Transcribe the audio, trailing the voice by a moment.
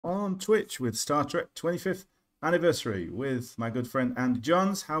on Twitch with Star Trek 25th anniversary with my good friend Andy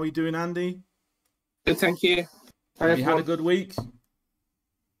Johns. How are you doing, Andy? Good, thank you. Have you had a good week?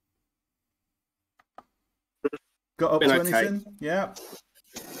 Got up to anything? Yeah.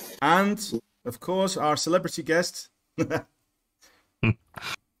 And, of course, our celebrity guest, Mr.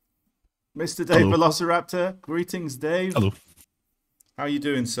 Dave Velociraptor. Greetings, Dave. Hello. How are you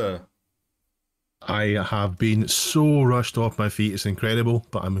doing, sir? I have been so rushed off my feet, it's incredible,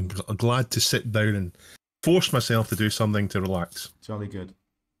 but I'm glad to sit down and force myself to do something to relax. Jolly good.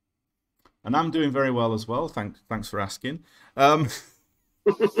 And I'm doing very well as well. Thanks for asking. Oh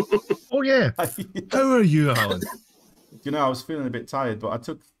yeah. How are you, Alan? You know, I was feeling a bit tired, but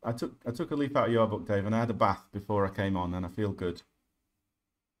I took a leaf out of your book, Dave, and I had a bath before I came on, and I feel good.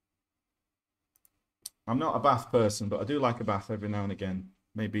 I'm not a bath person, but I do like a bath every now and again.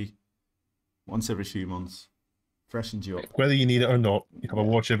 Maybe once every few months. Freshens you up. Whether you need it or not, you have a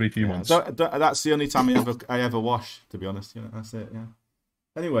wash every few months. That's the only time I ever wash, to be honest. You know, that's it, yeah.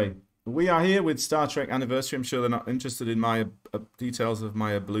 Anyway, we are here with Star Trek Anniversary. I'm sure they're not interested in my details of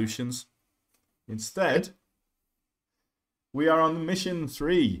my ablutions. Instead, we are on mission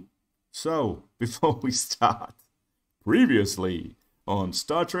 3. So, before we start, previously on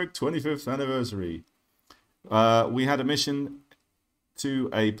Star Trek 25th Anniversary, we had a mission to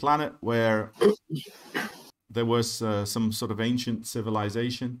a planet where there was some sort of ancient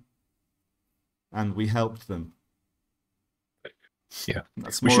civilization, and we helped them. Yeah,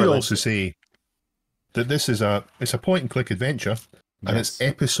 we should also say that this is a point-and-click adventure, and it's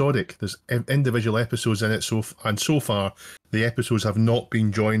episodic. There's individual episodes in it, so far the episodes have not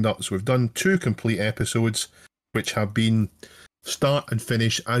been joined up. So we've done 2 complete episodes, which have been start and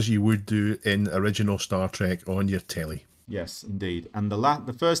finish as you would do in original Star Trek on your telly. Yes, indeed. And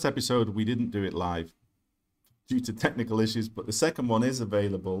the first episode, we didn't do it live due to technical issues, but the second one is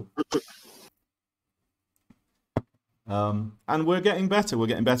available. And we're getting better. We're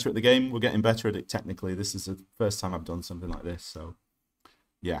getting better at the game. We're getting better at it technically. This is the first time I've done something like this, so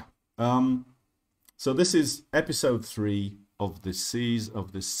yeah. So this is episode 3 of this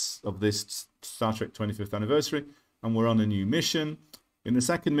Star Trek 25th anniversary, and we're on a new mission. In the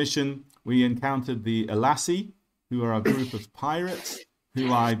second mission, we encountered the Elassi, who are a group of pirates,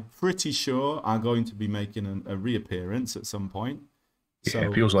 who I'm pretty sure are going to be making a reappearance at some point. So yeah,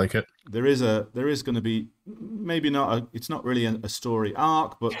 it feels like it. There is going to be, maybe not, it's not really a story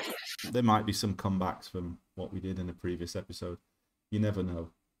arc, but there might be some comebacks from what we did in the previous episode. You never know.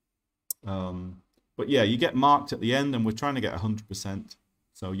 But yeah, you get marked at the end, and we're trying to get 100%.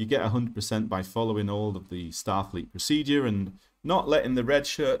 So you get 100% by following all of the Starfleet procedure and not letting the red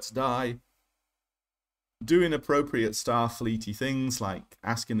shirts die. Doing appropriate Starfleety things like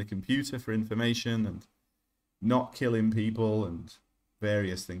asking the computer for information and not killing people and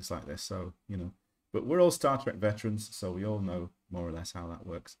various things like this. So, you know, but we're all Star Trek veterans, so we all know more or less how that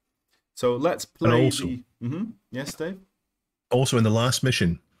works. So let's play Yes, Dave? Also, in the last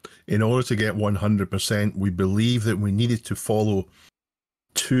mission, in order to get 100%, we believe that we needed to follow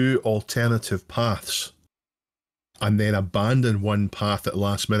 2 alternative paths and then abandon one path at the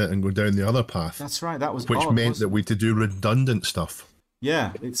last minute and go down the other path. That's right. That was which meant that we had to do redundant stuff.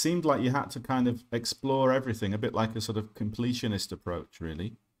 Yeah, it seemed like you had to kind of explore everything, a bit like a sort of completionist approach,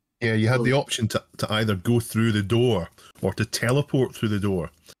 really. Yeah, you had the option to either go through the door or to teleport through the door.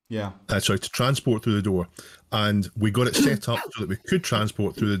 Yeah. Sorry, to transport through the door. And we got it set up so that we could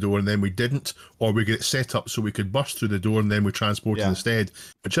transport through the door, and then we didn't. Or we get it set up so we could burst through the door and then we transported instead.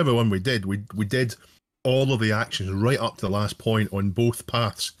 Whichever one we did, we did all of the actions right up to the last point on both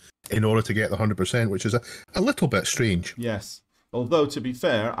paths in order to get the 100%, which is a little bit strange. Yes. Although, to be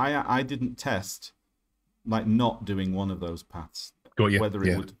fair, I didn't test, like, not doing one of those paths. Whether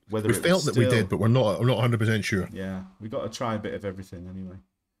it would... We felt that we did, but we're not 100% sure. Yeah, we got to try a bit of everything anyway.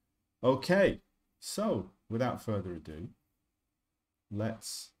 Okay, so, without further ado,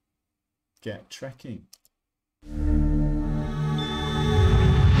 let's get trekking.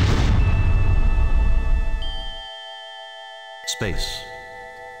 Space,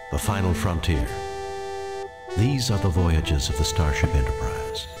 the final frontier. These are the voyages of the Starship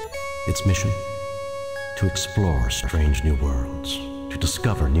Enterprise. Its mission? To explore strange new worlds, to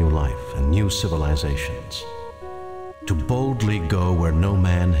discover new life and new civilizations, to boldly go where no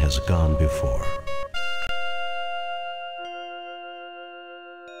man has gone before.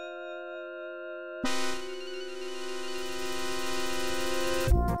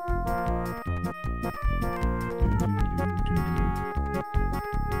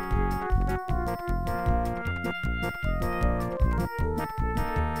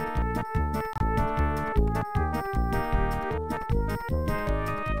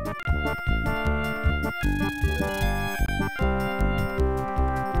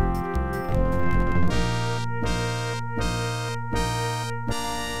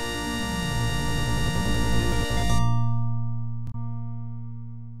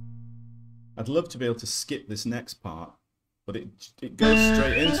 I'd love to be able to skip this next part, but it goes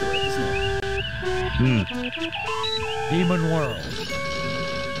straight into it, doesn't it? Demon World.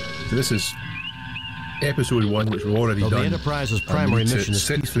 So this is episode 1, which we've already Though done. the Enterprise's And primary we need to mission is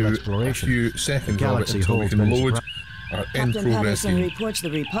sit peaceful through exploration. a few seconds The of it galaxy until we holds can many load surprises. our Captain in-progress Patterson game. reports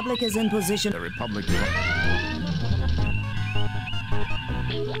the Republic is in position. The Republic is...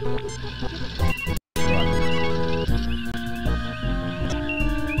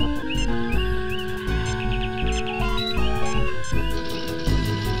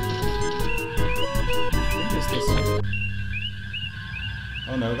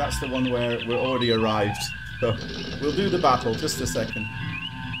 Oh no, that's the one where we're already arrived. So we'll do the battle. Just a second.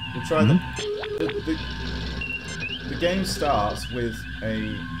 We'll try the game starts with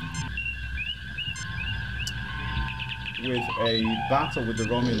a battle with the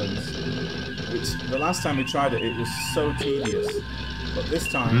Romulans, which the last time we tried it, it was so tedious. But this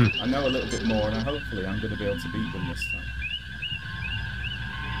time, I know a little bit more, and hopefully I'm going to be able to beat them this time.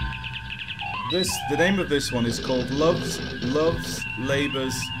 The name of this one is called Love's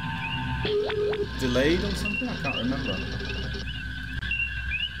Labours Delayed or something? I can't remember.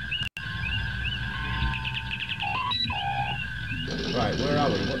 Right, where are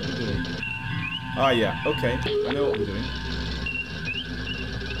we? What are we doing? Ah, yeah, okay. I know what we're doing.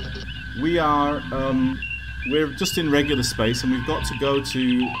 We are, we're just in regular space, and we've got to go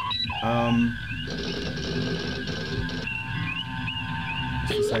to,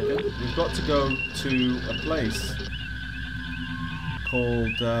 just a second. We've got to go to a place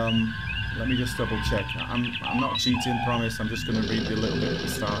called, let me just double check. I'm not cheating, promise. I'm just going to read you a little bit at the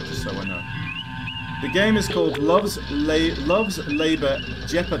start, just so I know. The game is called Love's Labour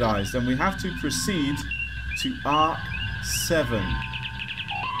Jeopardized, and we have to proceed to Arc 7.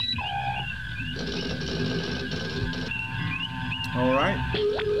 All right,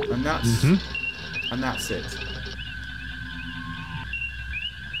 and that's it.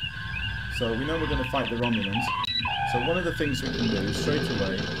 So we know we're going to fight the Romulans. So one of the things we can do straight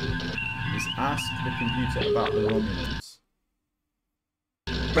away is ask the computer about the Romulans.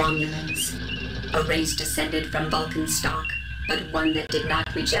 Romulans. A race descended from Vulcan stock, but one that did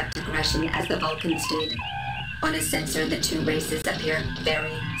not reject aggression as the Vulcans did. On a sensor, the two races appear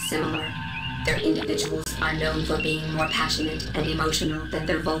very similar. Their individuals are known for being more passionate and emotional than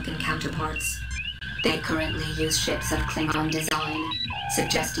their Vulcan counterparts. They currently use ships of Klingon design,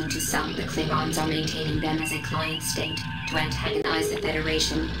 suggesting to some the Klingons are maintaining them as a client state to antagonize the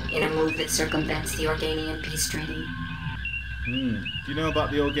Federation in a move that circumvents the Organian peace treaty. Do you know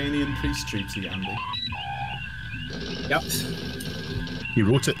about the Organian peace treaty, Andy? Yep. He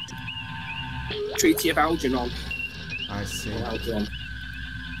wrote it. Treaty of Algernon. I see. Algernon.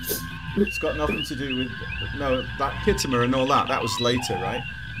 It's got nothing to do with... No, that Kittimer and all that, that was later, right?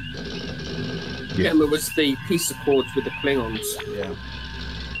 Yeah, it was the peace accords with the Klingons. Yeah.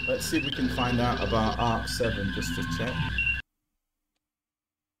 Let's see if we can find out about Arc 7, just to check.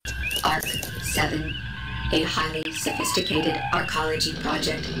 Arc 7. A highly sophisticated archaeology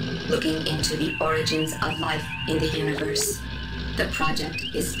project looking into the origins of life in the universe. The project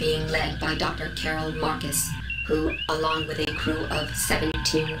is being led by Dr. Carol Marcus, who, along with a crew of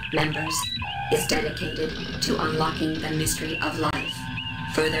 17 members, is dedicated to unlocking the mystery of life.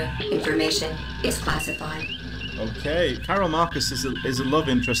 Further information is classified. Okay, Carol Marcus is a love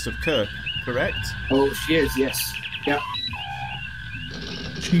interest of Kirk, correct? Oh, she is, yes. Yeah.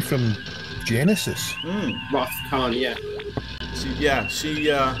 She from Genesis. Wrath Khan, yeah. She,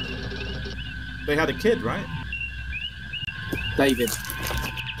 they had a kid, right? David.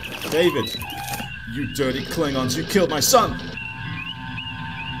 David, you dirty Klingons, you killed my son!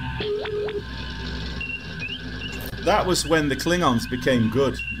 That was when the Klingons became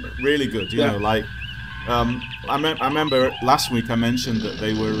good, really good, you know, like, I remember last week I mentioned that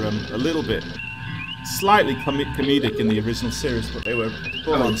they were a little bit, slightly comedic in the original series, but they were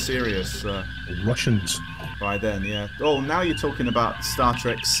full-on serious. Russians. By then, yeah. Oh, now you're talking about Star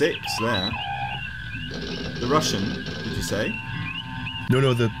Trek 6 there. The Russian, did you say?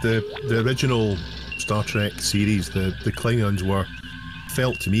 No, the original Star Trek series, the Klingons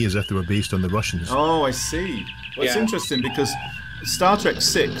felt to me as if they were based on the Russians. Oh, I see. Well, it's interesting because Star Trek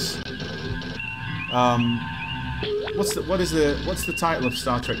 6. What's the title of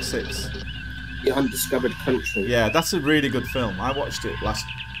Star Trek 6? The Undiscovered Country. Yeah, that's a really good film. I watched it last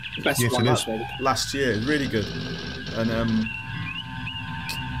year. Really good. And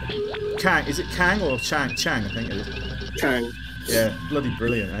Kang, is it Kang or Chang? Chang, I think it is. Chang. Yeah, bloody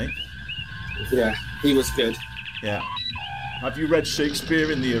brilliant, eh? Yeah, he was good. Yeah. Have you read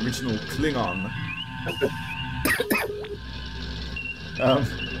Shakespeare in the original Klingon?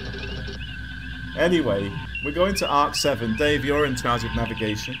 Anyway, we're going to Arc 7. Dave, you're in charge of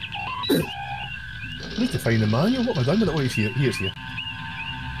navigation. I need to find the manual. What have I done with it? Oh, it's here. Here's here.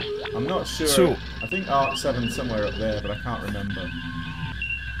 I'm not sure. So- I think Arc 7's somewhere up there, but I can't remember.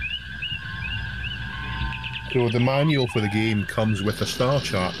 So the manual for the game comes with a star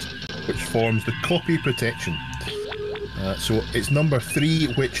chart, which forms the copy protection. So it's number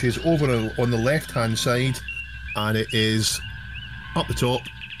 3, which is over on the left-hand side, and it is up the top,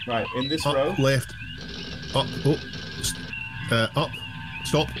 Right, in this up row? left, up, up,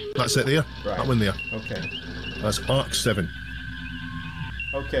 stop. That's it there. Right. That one there. Okay. That's Arc 7.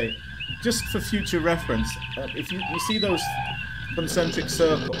 Okay. Just for future reference, if you see those concentric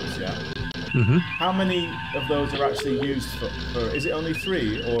circles, yeah? Mm-hmm. How many of those are actually used for is it only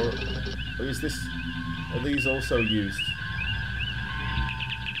 3, or are these also used?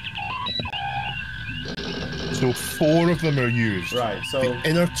 So 4 of them are used. Right, so The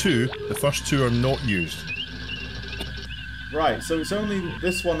inner 2, the first 2 are not used. right, so it's only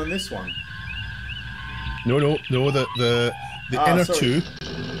this one and this one. No, the inner sorry. 2.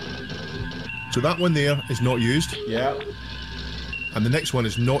 So that one there is not used, Yeah. and the next one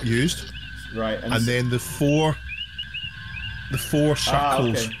is not used, Right, and then the four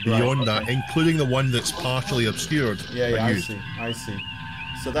circles okay, beyond right, that, okay. including the one that's partially obscured, yeah, are I used. see.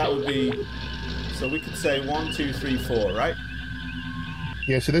 So that would be, so we could say 1, 2, 3, 4, right?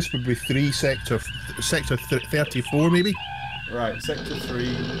 Yeah, so this would be 3 sector 34 maybe. Right, sector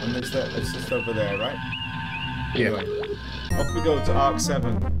 3, and it's just over there, right? Yeah. Anyway, off we go to Arc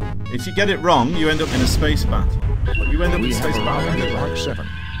 7. If you get it wrong, you end up in a space battle. But you end up in We a have space battle arrived at anyway. Arc 7.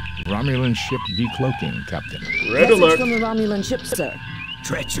 Romulan ship decloaking, Captain. Red Message alert! from the Romulan ship, sir.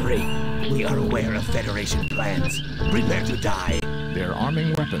 Treachery. We are aware of Federation plans. Prepare to die. They're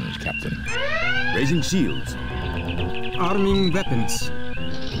arming weapons, Captain. Raising shields. Arming weapons.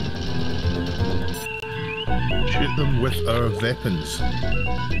 Shoot them with our weapons.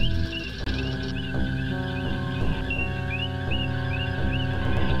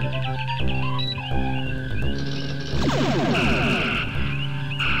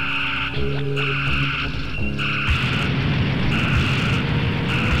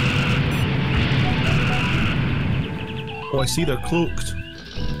 Oh, I see they're cloaked.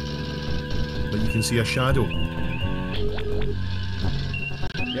 But you can see a shadow.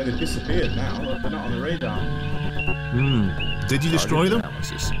 Yeah, they've disappeared now. Look, they're not on the radar. Did you destroy them?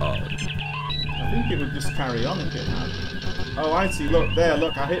 Analysis of. I think it would just carry on if it had. Oh, I see. Look, there,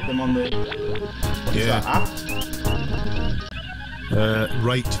 look, I hit them on the... Is that aft?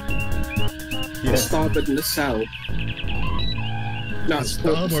 Right. Yeah. Starboard nacelle. No, it's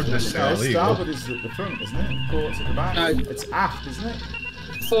Starboard No, nacelle. There you go. starboard is at the front, isn't it? Port's at the back. No. It's aft, isn't it?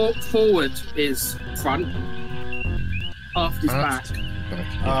 Forward is front. Aft is back. Aft.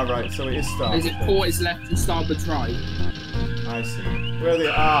 Ah, right, so it is starboard. Is it then. port is left and starboard's right? I see. Where they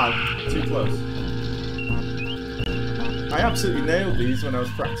are, too close. I absolutely nailed these when I was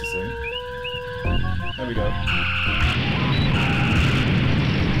practicing. There we go.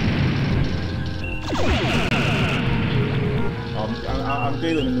 I'm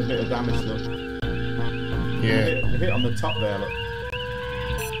dealing with a bit of damage, look. Yeah. The hit on the top there, look.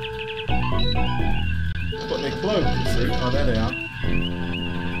 But they cloak, you see. Oh, there they are.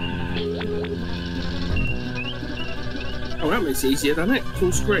 Oh, that makes it easier, doesn't it?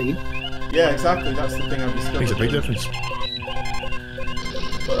 Full screen. Yeah, exactly. That's the thing I've discovered. Makes a big difference.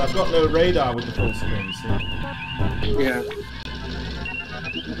 But I've got no radar with the full screen, you see. Yeah.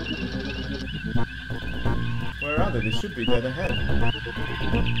 Where are they? They should be dead ahead.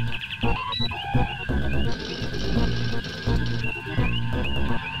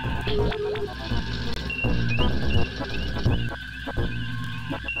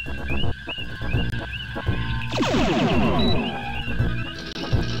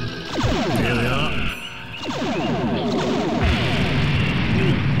 There they are.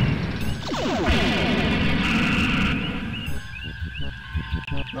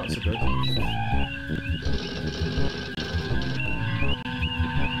 Not so good.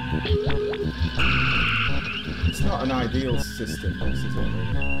 It's not an ideal system, this is it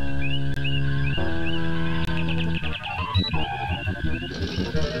really?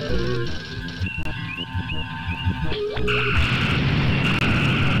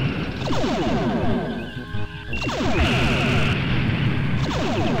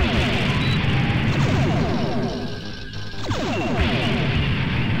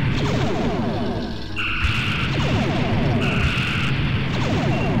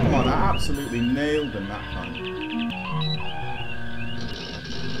 Come on, I absolutely nailed them that time.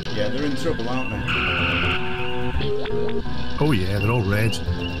 Yeah, they're in trouble, aren't they? Oh yeah, they're all red.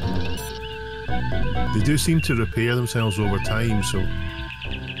 They do seem to repair themselves over time, so.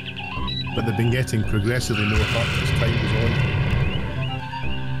 But they've been getting progressively more hurt as time goes on.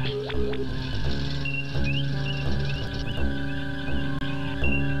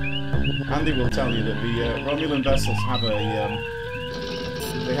 Andy will tell you that the Romulan vessels have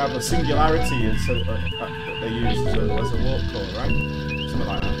they have a singularity that they use as a warp core, right? Something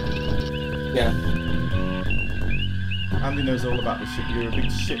like that. Yeah. Andy knows all about the ship. You're a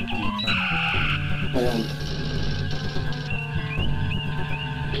big ship geek, huh?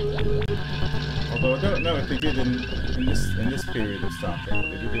 Although I don't know if they did in this period of Star Trek, but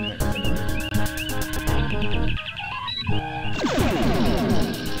they did in Next Generation.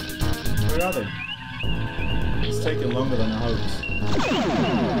 Where are they? It's taken longer than I hoped.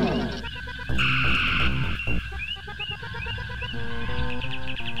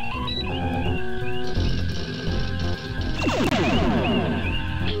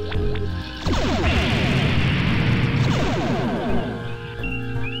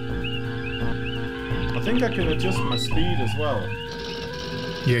 I think I can adjust my speed as well.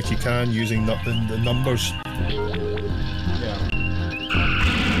 Yes, you can, using the numbers. Yeah.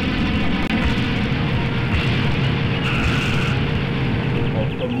 Oh,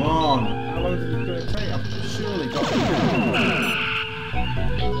 come on! How long is it going to take? I've surely got it.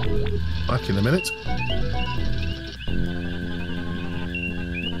 Back in a minute.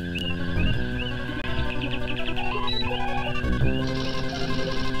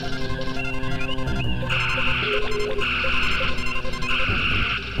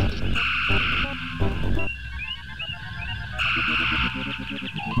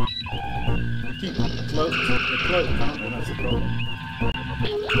 Keep float, can't they? That's the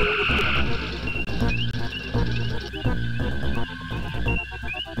problem.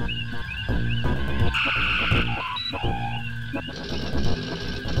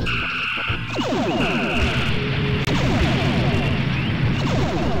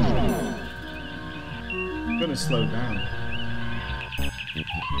 I'm gonna slow down.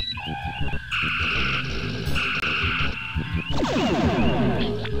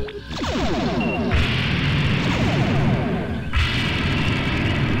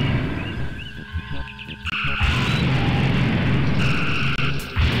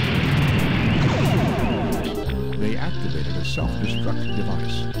 They activated a self-destruct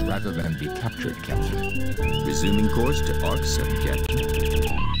device rather than be captured, Captain. Resuming course to Arc 7, Captain.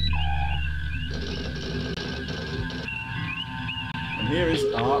 And here is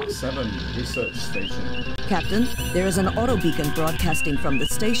Arc 7 Research Station. Captain, there is an auto beacon broadcasting from the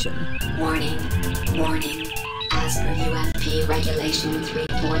station. Warning. Warning. As per UFP Regulation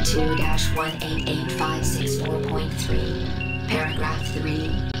 342-1888564.3, Paragraph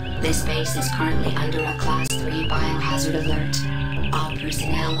 3, this base is currently under a Class 3 biohazard alert. All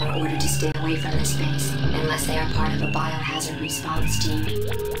personnel are ordered to stay away from this base unless they are part of a biohazard response team.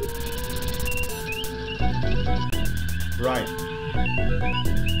 Right.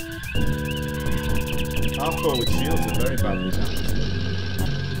 Our forward shields are very badly damaged.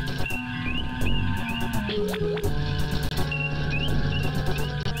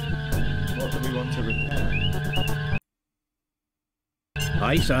 What do we want to repair?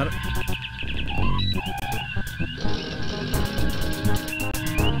 Aye, sir.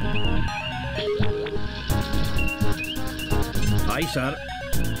 Aye, sir.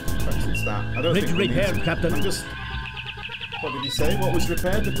 Perhaps it's that. I don't Bridge think we need repaired, to- Captain. I'm just... What did he say? What was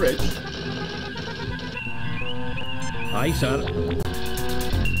repaired? The bridge? Aye, sir.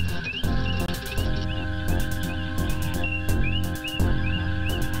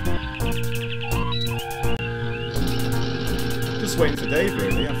 Just waiting for Dave,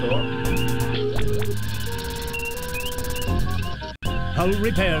 really, I thought. Hull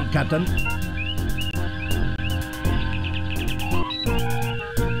repaired, Captain.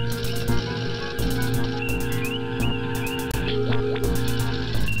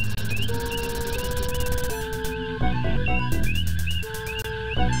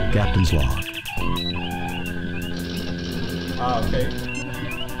 Captain's log. Ah, okay.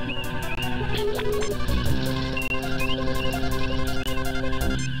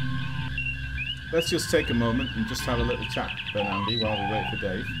 Let's just take a moment and just have a little chat, then, Andy, while we wait for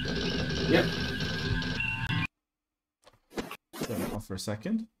Dave. Yep. Turn it off for a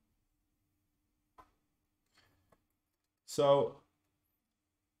second. So,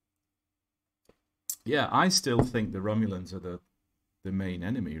 yeah, I still think the Romulans are the main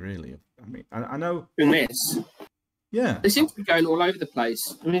enemy, really. I mean, I know... In this, Yeah. they seem to be going all over the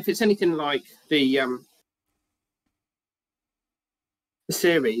place. I mean, if it's anything like the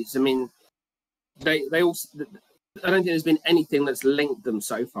series, I mean, they also... I don't think there's been anything that's linked them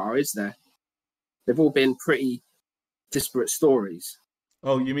so far, is there? they've all been pretty disparate stories.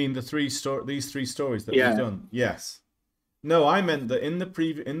 Oh, you mean these three stories that we've done? Yes. No, I meant that in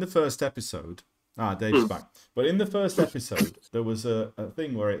the first episode. Dave's back. But in the first episode, there was a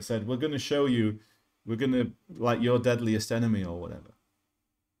thing where it said, we're going to show you, like, your deadliest enemy or whatever.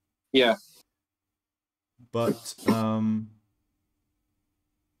 Yeah. But,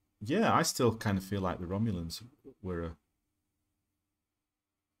 yeah, I still kind of feel like the Romulans were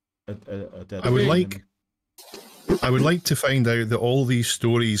a deadly enemy. I would like to find out that all these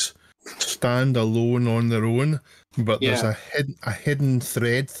stories stand alone on their own, but there's a hidden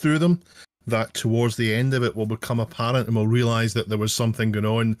thread through them that towards the end of it will become apparent, and we'll realise that there was something going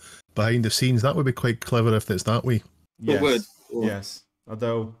on behind the scenes. That would be quite clever if it's that way. Yes, it would. Yes.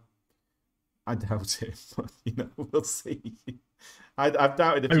 Although I doubt it, but we'll see. I've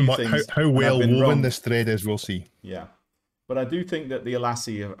doubted a few things. How well woven this thread is, we'll see. Yeah, but I do think that the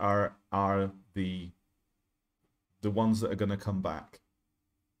Alassi are the ones that are going to come back.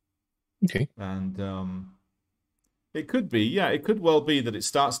 Okay. And it could be, it could well be that it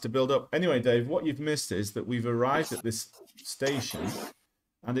starts to build up. Anyway, Dave, what you've missed is that we've arrived at this station,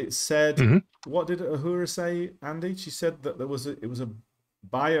 and it said, what did Uhura say, Andy? She said that it was a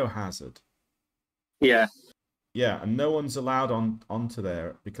biohazard. Yeah. Yeah, and no one's allowed onto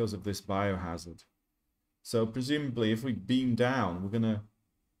there because of this biohazard. So presumably, if we beam down, we're going to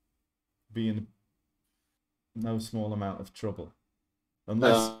be in no small amount of trouble,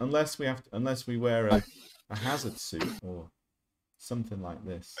 unless we wear a hazard suit or something like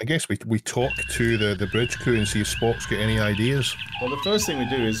this. I guess we talk to the bridge crew and see if Spock's got any ideas. Well, the first thing we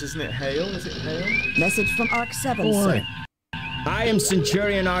do isn't it hail? Is it hail? Message from Arc 7, sir. I am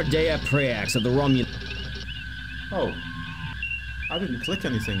Centurion Ardea Preax of the Romulan. Oh, I didn't click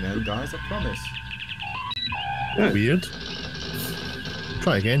anything then, guys. I promise. Weird.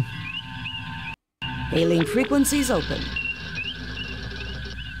 Try again. Hailing frequencies open.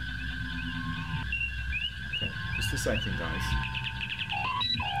 Okay, just a second, guys.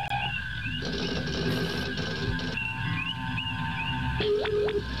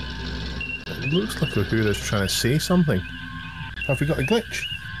 It looks like Uhura's trying to say something. Have we got a glitch?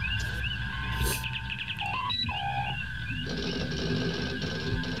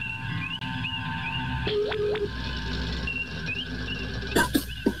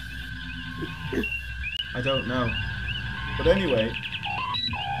 I don't know. But anyway,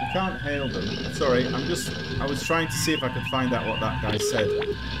 we can't hail them. Sorry, I was trying to see if I could find out what that guy said.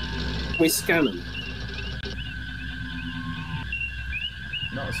 We scan them.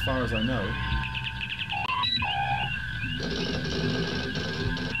 Not as far as I know.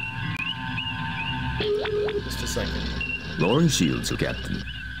 Just a second. Lowering shields, Captain.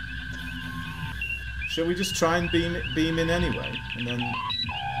 Shall we just try and beam in anyway, and then?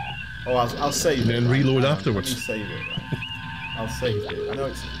 Oh, I'll save it. And then reload afterwards. Let me save it. Right? I'll save it. I know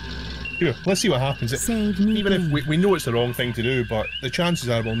it's. Here, let's see what happens. Even if we know it's the wrong thing to do, but the chances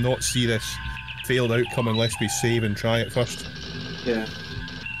are we'll not see this failed outcome unless we save and try it first. Yeah.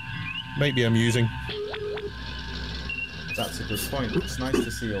 Might be amusing. That's a good point. It's nice to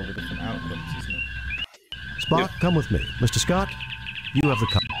see all the different outcomes, isn't it? Spock, come with me. Mr. Scott, you have the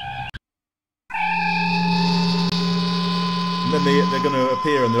car. And then they're going to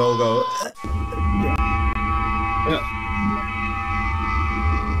appear and they'll all go.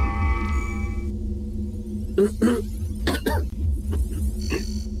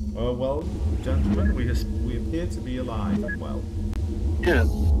 Oh well, gentlemen, we appear to be alive and well. Yeah.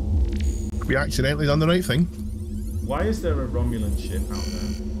 We accidentally done the right thing. Why is there a Romulan ship out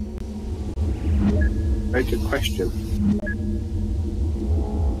there? Very good question.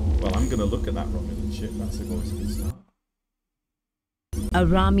 Well, I'm going to look at that Romulan ship. That's a good start. A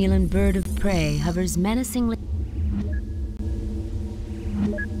Romulan bird of prey hovers menacingly.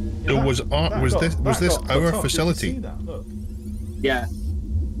 So was this our facility? That, look. Yeah.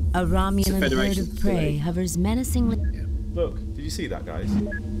 A Romulan bird of prey hovers menacingly. Look, did you see that, guys?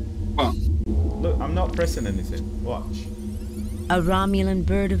 What? Look, I'm not pressing anything. Watch. A Romulan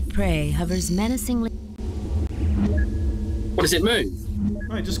bird of prey hovers menacingly. What, does it move?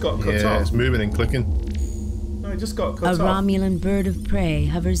 No, it just got cut off. Yeah, it's moving and clicking. No, it just got cut off. A Romulan bird of prey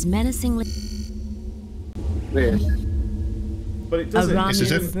hovers menacingly. Weird. But it doesn't. A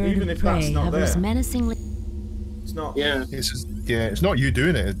Romulan bird even of if that's prey not hovers there. menacingly. It's not. Yeah. It's not you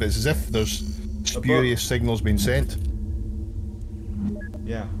doing it, but it's as if there's spurious signals being sent.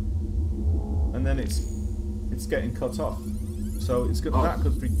 Yeah. And then it's getting cut off. So that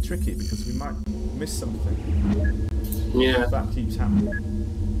could be tricky because we might miss something. Yeah. If that keeps happening.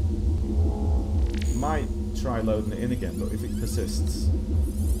 Might try loading it in again, but if it persists.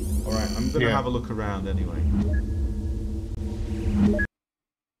 Alright, I'm going to have a look around anyway.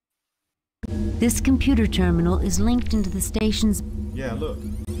 This computer terminal is linked into the station's... Yeah, look.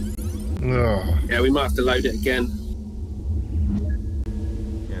 Oh. Yeah, we might have to load it again.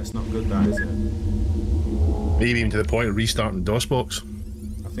 Yeah, it's not good, that, is it? Maybe even to the point of restarting the DOSBox.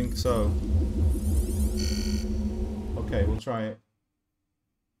 I think so. Okay, we'll try it.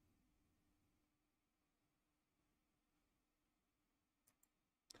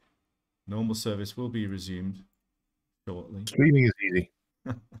 Normal service will be resumed shortly. Streaming is easy.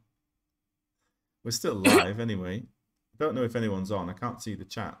 We're still live anyway. Don't know if anyone's on. I can't see the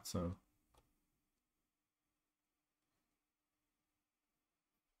chat, so.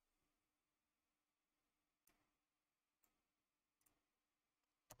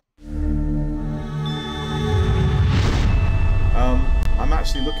 I'm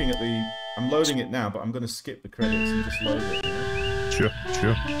actually looking at the... I'm loading it now, but I'm going to skip the credits and just load it. You know? Sure.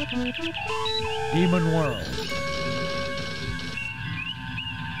 Demon World.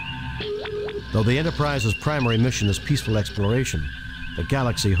 Though the Enterprise's primary mission is peaceful exploration, the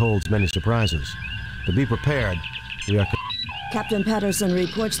galaxy holds many surprises. To be prepared, we are... Captain Patterson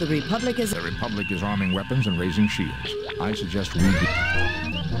reports the Republic is... The Republic is arming weapons and raising shields. I suggest we...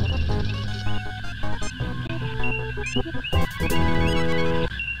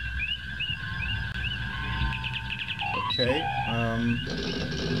 Okay,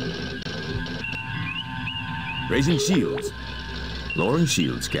 Raising shields. Lowering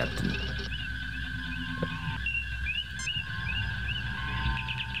shields, Captain.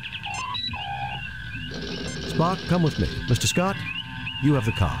 Spock, come with me. Mr. Scott, you have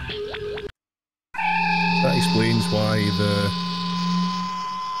the cog. That explains why the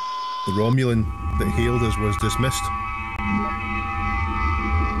Romulan that hailed us was dismissed.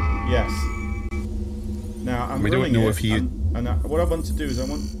 yes. Now I'm We don't running know it, if he... what I want to do is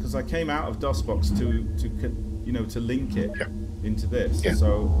because I came out of DOSBox to link it into this. Yeah.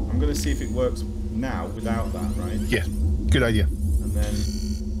 So I'm going to see if it works now without that, right? Yeah, good idea. And then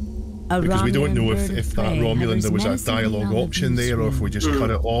Because we don't know if that Romulan, there was a dialogue option there, or if we just cut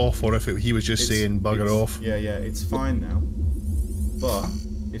it off, or if he was just saying bugger off. Yeah, it's fine now. But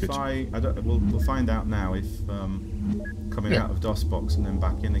if we'll find out now if coming out of DOSBox and then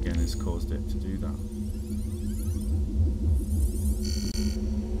back in again has caused it to do that.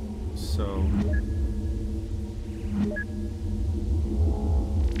 So.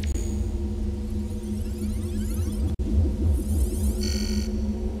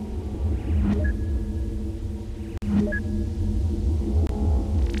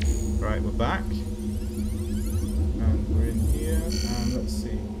 Right, we're back. And we're in here, and let's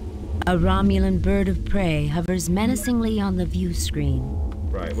see. A Romulan bird of prey hovers menacingly on the view screen.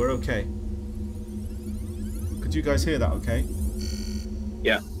 Right, we're okay. Could you guys hear that okay?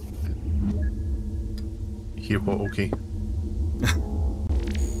 Yeah. Hear what? Okay.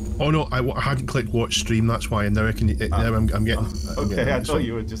 Oh no, I hadn't clicked watch stream. That's why. And now I can. Now I'm getting. Okay, I thought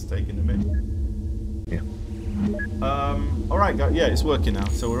you were just taking a minute. Yeah. All right, guys. Yeah, it's working now,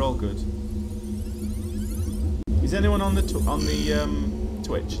 so we're all good. Is anyone on the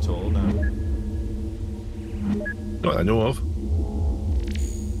Twitch at all? No. Not that I know of.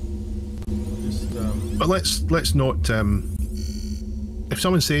 Just. But let's not. If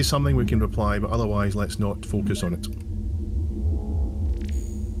someone says something, we can reply. But otherwise, let's not focus on it.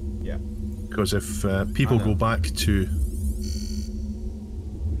 Yeah. Because if people go back to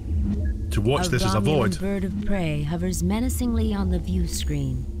watch this as a VOD. A bird of prey hovers menacingly on the view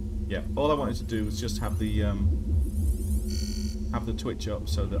screen. Yeah. All I wanted to do was just have the Twitch up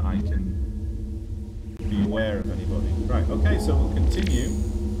so that I can be aware of anybody. Right. Okay. So we'll continue.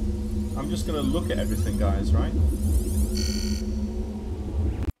 I'm just going to look at everything, guys. Right.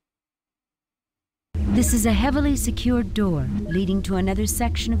 This is a heavily secured door leading to another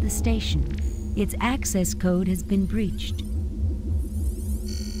section of the station. Its access code has been breached.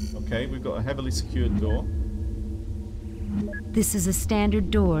 Okay, we've got a heavily secured door. This is a standard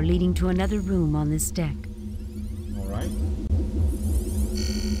door leading to another room on this deck. All right.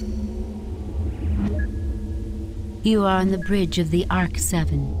 You are on the bridge of the Arc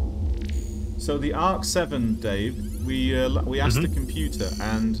 7. So the Arc 7, Dave, we asked the computer,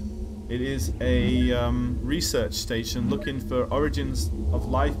 and it is a research station looking for origins of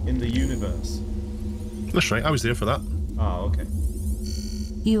life in the universe. That's right. I was there for that. Oh, okay.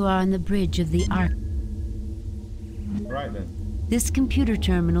 You are on the bridge of the Arc. Right then. This computer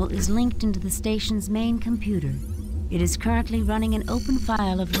terminal is linked into the station's main computer. It is currently running an open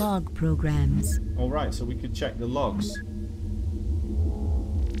file of log programs. All right, so we could check the logs.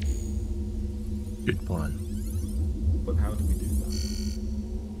 Good plan. But how do we do that?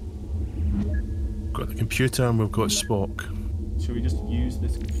 Got the computer and we've got Spock. Should we just use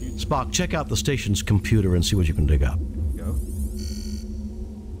this computer? Spock, check out the station's computer and see what you can dig up. Go.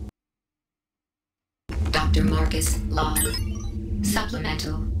 Dr. Marcus log.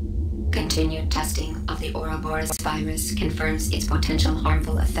 Supplemental. Continued testing of the Ouroboros virus confirms its potential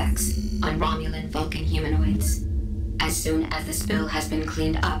harmful effects on Romulan Vulcan humanoids. As soon as the spill has been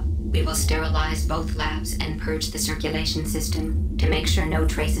cleaned up, we will sterilize both labs and purge the circulation system to make sure no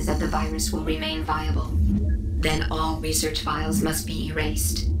traces of the virus will remain viable. Then all research files must be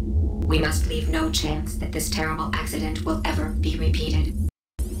erased. We must leave no chance that this terrible accident will ever be repeated.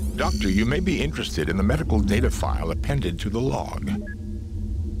 Doctor, you may be interested in the medical data file appended to the log.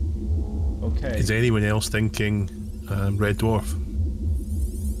 Okay. Is anyone else thinking Red Dwarf?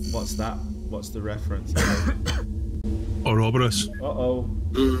 What's that? What's the reference? Ouroboros. Uh-oh.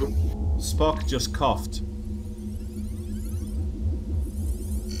 Spock just coughed.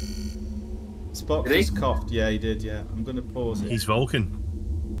 Spock just coughed. Yeah, he did, yeah. I'm going to pause it. He's Vulcan.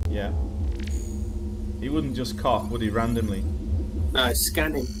 Yeah. He wouldn't just cough, would he, randomly? No,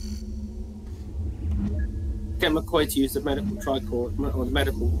 scanning. Get McCoy to use the medical tricord, or the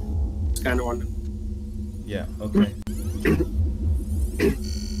medical scanner on them. Yeah, okay.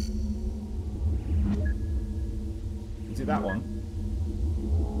 Is it that one?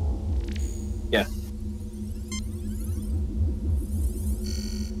 Yeah.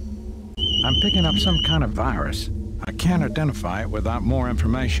 I'm picking up some kind of virus. I can't identify it without more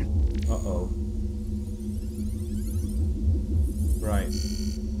information. Uh-oh. Right.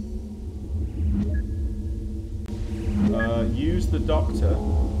 Use the doctor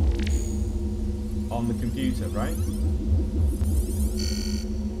on the computer, right?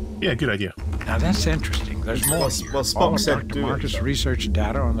 Yeah, good idea. Now that's interesting. There's more here. Well, Spock All of said Dr. do Marcus' it. research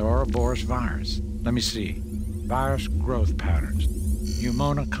data on the Ouroboros virus. Let me see. Virus growth patterns.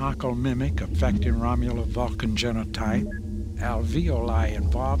 Pneumococcal mimic affecting Romulan Vulcan genotype. Alveoli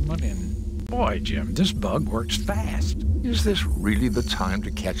involvement in... Boy, Jim, this bug works fast. Is this really the time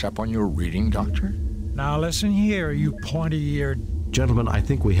to catch up on your reading, Doctor? Now listen here, you pointy-eared... Gentlemen, I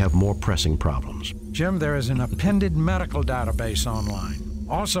think we have more pressing problems. Jim, there is an appended medical database online.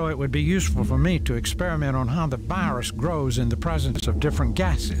 Also, it would be useful for me to experiment on how the virus grows in the presence of different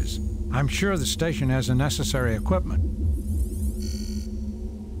gases. I'm sure the station has the necessary equipment.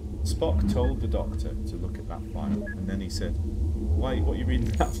 Spock told the doctor to look at that file, and then he said, "Why? What are you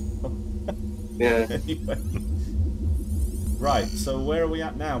reading that for?" Yeah. Anyway. Right, so where are we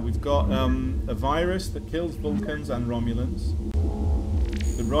at now? We've got a virus that kills Vulcans and Romulans.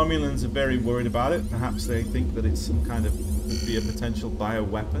 The Romulans are very worried about it. Perhaps they think that it's some kind of, could be a potential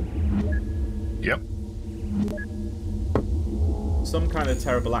bioweapon. Yep. Some kind of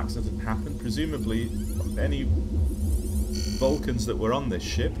terrible accident happened. Presumably, any Vulcans that were on this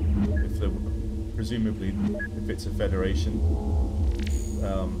ship, if they were, presumably, if it's a Federation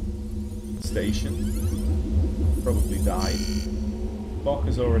station, probably died. Spock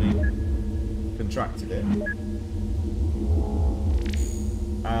has already contracted it.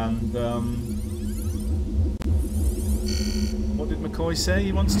 And what did McCoy say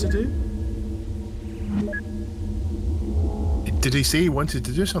he wants to do? Did he say he wanted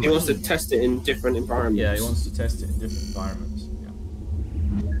to do something? He wants to test it in different environments. Yeah, he wants to test it in different environments. Yeah.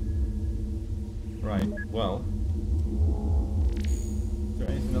 Right, well, is there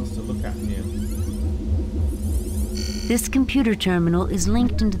anything else to look at here? This computer terminal is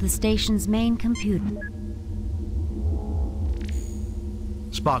linked into the station's main computer.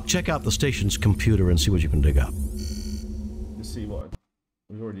 Spock, check out the station's computer and see what you can dig up. To see what...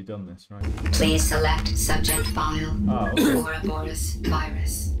 We've already done this, right? Please select subject file. Okay. Ouroboros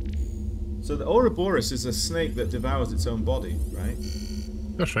virus. So the Ouroboros is a snake that devours its own body, right?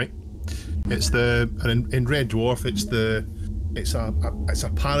 That's right. It's the in Red Dwarf. It's a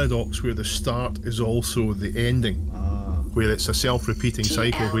paradox where the start is also the ending, where it's a self-repeating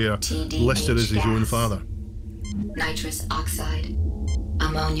cycle where Lister is his own father. Nitrous oxide,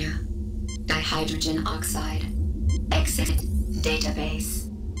 ammonia, dihydrogen oxide, exit database,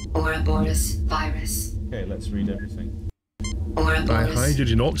 Ouroboros virus. Okay, let's read everything. Ouroboros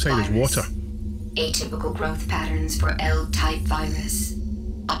Dihydrogen oxide is water. Atypical growth patterns for L-type virus.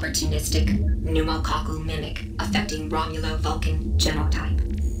 Opportunistic pneumococcal mimic affecting Romulo-Vulcan genotype.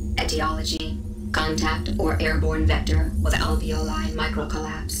 Etiology: contact or airborne vector with alveoli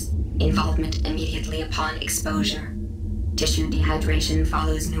microcollapse. Involvement immediately upon exposure. Tissue dehydration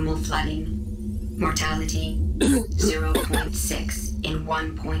follows pneumal flooding. Mortality 0.6 in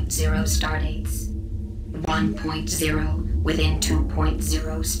 1.0 stardates. 1.0 within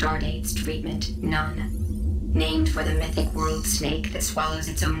 2.0 stardates treatment, none. Named for the mythic world snake that swallows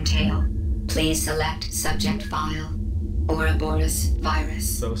its own tail. Please select subject file. Ouroboros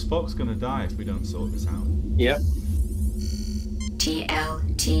virus. So Spock's gonna die if we don't sort this out. Yep.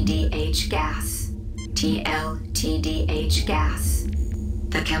 TLTDH gas. TLTDH gas.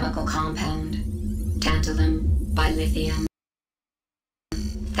 The chemical compound. Tantalum bilithium.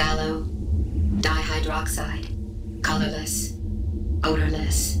 Phthalo dihydroxide. Colorless.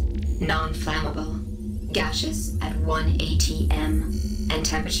 Odorless. Non-flammable. Gaseous at 1 atm. And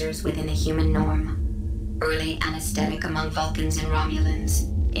temperatures within a human norm. Early anesthetic among Vulcans and Romulans,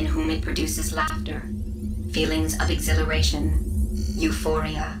 in whom it produces laughter, feelings of exhilaration,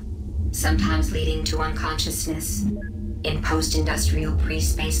 euphoria, sometimes leading to unconsciousness. In post-industrial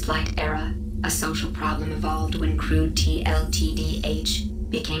pre-spaceflight era, a social problem evolved when crude TLTDH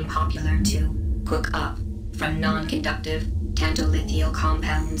became popular to cook up from non-conductive tantolithial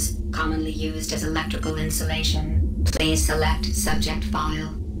compounds commonly used as electrical insulation. Please select subject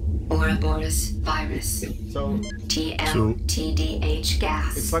file. Ouroboros virus. So TLTDH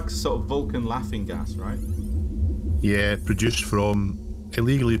gas. It's like sort of Vulcan laughing gas, right? Yeah,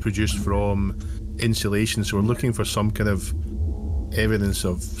 illegally produced from insulation. So we're looking for some kind of evidence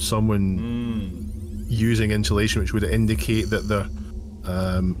of someone using insulation, which would indicate that they're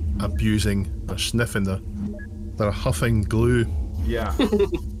abusing or sniffing, they're huffing glue. Yeah,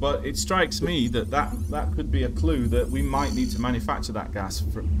 but it strikes me that could be a clue that we might need to manufacture that gas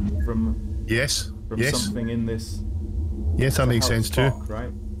from something in this. Yes, that makes sense Spock, too.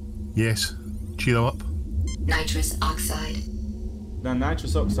 Right? Yes. Cheer up. Nitrous oxide. Now,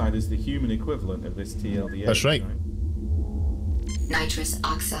 nitrous oxide is the human equivalent of this TLDH. That's right. Nitrous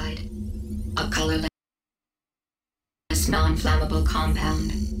oxide, a colorless, non-flammable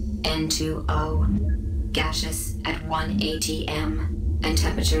compound. N2O. Gaseous at 1 atm, and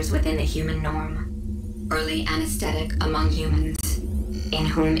temperatures within a human norm. Early anesthetic among humans, in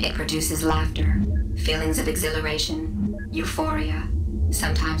whom it produces laughter, feelings of exhilaration, euphoria,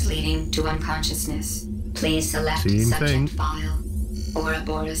 sometimes leading to unconsciousness. Please select subject file.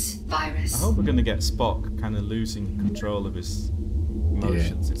 Ouroboros virus. I hope we're going to get Spock kind of losing control of his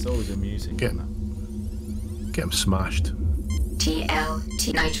emotions. Yeah. It's always amusing. Get him smashed.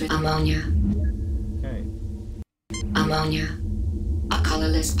 TLT nitrous ammonia. Okay. Ammonia, a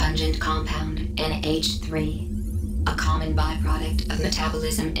colorless pungent compound, NH3, a common byproduct of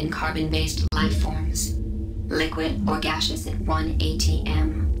metabolism in carbon-based life forms, liquid or gaseous at 1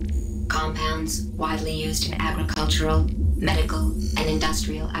 atm. Compounds widely used in agricultural, medical, and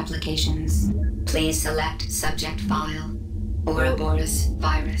industrial applications. Please select subject file. Ouroboros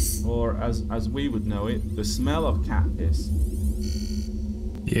virus. Or as we would know it, the smell of cat piss.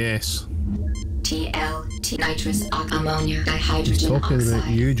 Yes. TLT nitrous ammonia dihydrogen He's talking oxide. about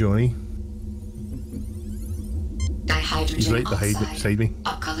you, Johnny. Dihydrogen He's right beside me.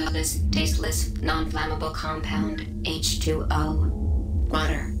 A colorless, tasteless, non-flammable compound, H2O.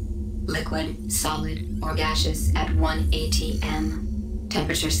 Water. Liquid, solid, or gaseous at 1 atm.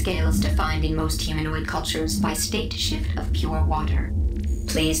 Temperature scales defined in most humanoid cultures by state shift of pure water.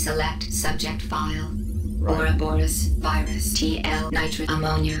 Please select subject file. Ouroboros virus. TL nitrous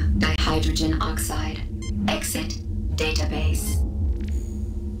ammonia dihydrogen oxide. Exit database.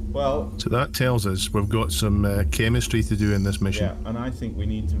 Well, so that tells us we've got some chemistry to do in this mission. Yeah, and I think we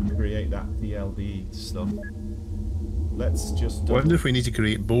need to create that TLD stuff. Let's just. I wonder if we need to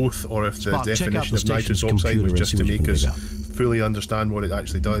create both, or if the definition of nitrous oxide was just to make us fully understand what it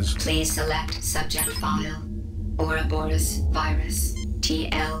actually does. Please select subject file. Ouroboros virus.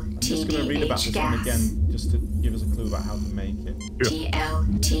 I'm just going to read about TLTDH this gas. one again, just to give us a clue about how to make it.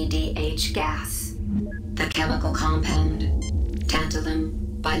 TLTDH gas. The chemical compound.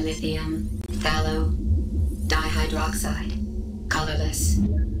 Tantalum bilithium phthalo dihydroxide. Colorless.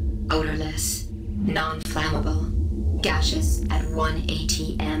 Odorless. Non-flammable. Gaseous at 1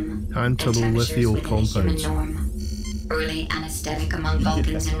 atm. Tantalolithial compounds. Early anesthetic among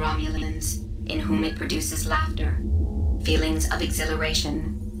Vulcans and Romulans, in whom it produces laughter, feelings of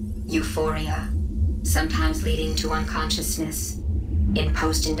exhilaration, euphoria, sometimes leading to unconsciousness. In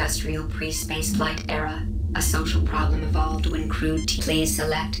post-industrial pre-spaceflight era, a social problem evolved when crude Please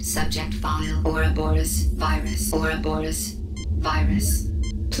select subject file. Ouroboros virus. Ouroboros virus.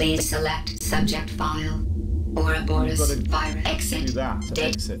 Please select subject file. Ouroboros virus. Exit. Do that to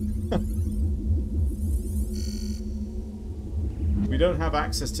exit. We don't have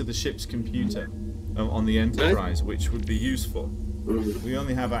access to the ship's computer on the Enterprise, which would be useful. We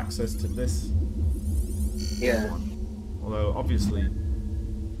only have access to this one. Although, obviously...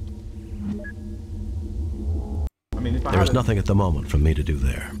 I mean, if there is nothing at the moment for me to do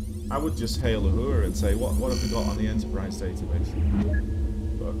there. I would just hail Uhura and say, what have we got on the Enterprise database?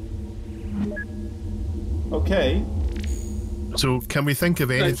 But Okay. So, can we think of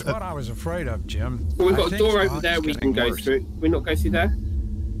That's anything? what I was afraid of, Jim. Well, we've got I a think door over Spock's there we can getting go worse. through. We not go through there?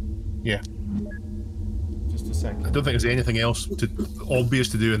 Yeah. Just a second. I don't think there's anything else obvious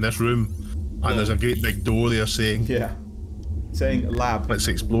to do in this room. And there's a great big door there saying, Yeah. Saying lab. let's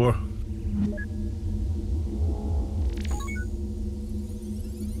explore.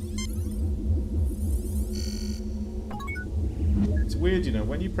 It's weird, you know,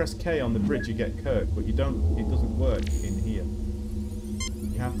 when you press K on the bridge you get Kirk, but you don't, it doesn't work in here.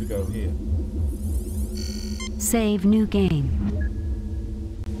 You have to go here. Save new game.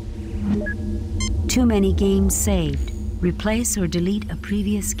 Too many games saved. Replace or delete a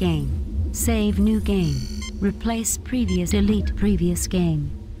previous game. Save new game. Replace previous, delete previous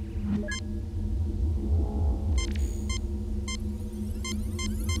game.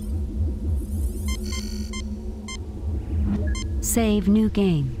 Save new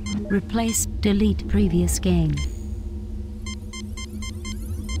game. Replace, delete previous game.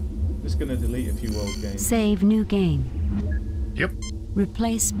 Just gonna delete a few old games. Save new game. Yep.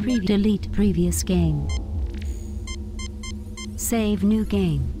 Replace delete previous game. Save new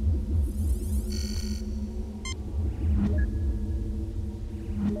game.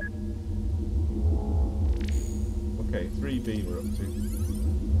 Okay, 3B we're up to.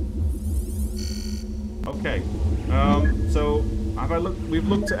 Okay. So have I looked? We've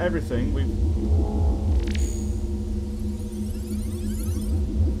looked at everything.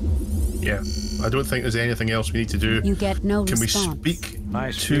 Yeah. I don't think there's anything else we need to do. You get no Can response. we speak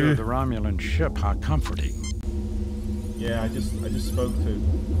Nice view to... of the Romulan ship. How comforting. Yeah, I just spoke to.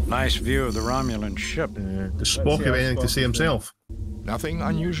 Nice view of the Romulan ship. Does Spock have anything to say himself? Nothing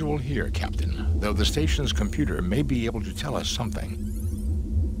unusual here, Captain, though the station's computer may be able to tell us something.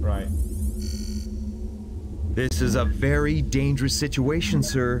 Right. This is a very dangerous situation,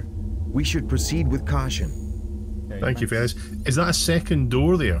 sir. We should proceed with caution. Okay, Thank you, Ferris. Is that a second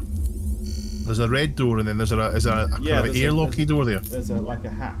door there? There's a red door and then there's a kind of an airlocky door there. There's like a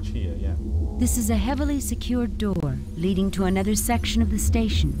hatch here, yeah. This is a heavily secured door leading to another section of the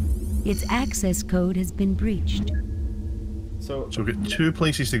station. Its access code has been breached. So we've got two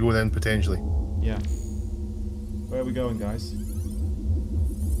places to go then, potentially. Yeah. Where are we going, guys?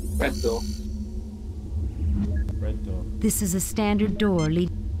 Red door. Red door. This is a standard door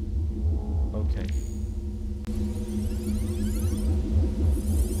leading... Okay.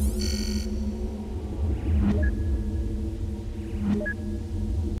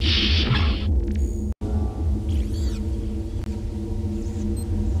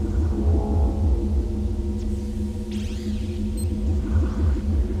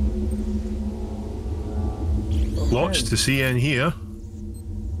 Lots to see in here.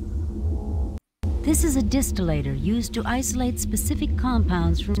 This is a distillator used to isolate specific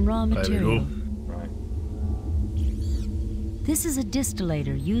compounds from raw There we material. go. Right. This is a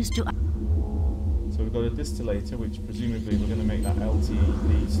distillator used to... So we've got a distillator, which presumably we're going to make that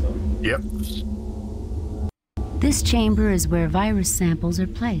LTEP stuff. Yep. This chamber is where virus samples are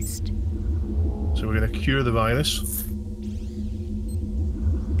placed. So we're going to cure the virus.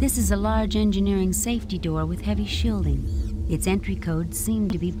 This is a large engineering safety door with heavy shielding. Its entry codes seem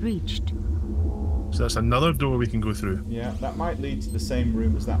to be breached. So that's another door we can go through. Yeah, that might lead to the same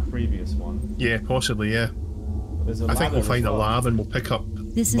room as that previous one. Yeah, possibly, yeah. But there's a I think ladder we'll find as a well. lab and we'll pick up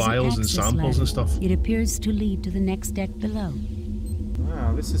This is vials an and access samples ladder. and stuff. It appears to lead to the next deck below.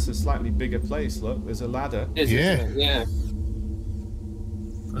 Wow, this is a slightly bigger place. Look, there's a ladder. Yeah. Yeah.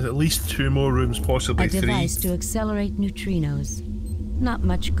 There's at least two more rooms, possibly A three. device to accelerate neutrinos. Not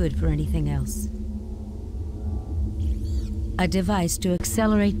much good for anything else. A device to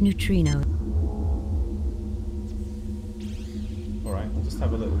accelerate neutrinos. Alright, I'll just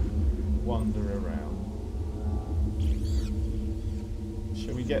have a little wander around.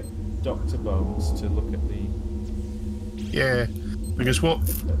 Shall we get Dr. Bones to look at the... Yeah, because what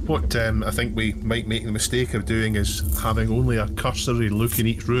I think we might make the mistake of doing is having only a cursory look in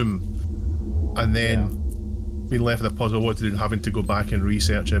each room and then being left with a puzzle what to do and having to go back and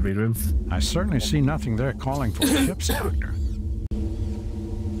research every room. I certainly see nothing there calling for a ship's doctor.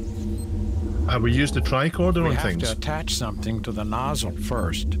 Have we used the tricorder We on have things? to attach something to the nozzle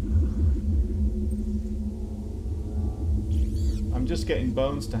first. I'm just getting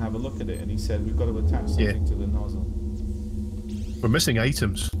Bones to have a look at it, and he said we've got to attach something to the nozzle. We're missing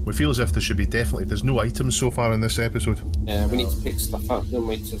items. We feel as if there should be definitely... There's no items so far in this episode. Yeah, we need to pick stuff up, don't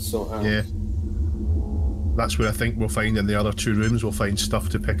we, to sort out. Yeah. That's where I think we'll find in the other two rooms, we'll find stuff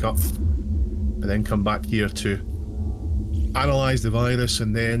to pick up. And then come back here to analyzed the virus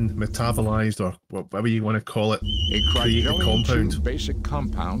and then metabolized, or whatever you want to call it, A create the compound. Crigelium-2 basic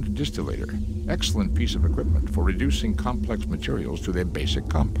compound distillator. Excellent piece of equipment for reducing complex materials to their basic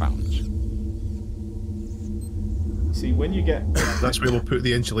compounds. See, when you get... That's where we'll put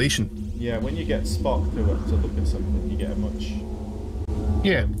the insulation. Yeah, when you get Spock to look at something, you get a much...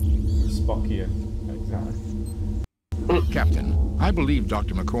 Yeah. Spockier. Exactly. Captain, I believe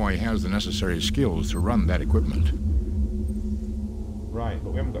Dr. McCoy has the necessary skills to run that equipment. Right,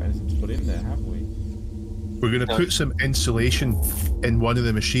 but we haven't got anything to put in there, have we? We're going to put some insulation in one of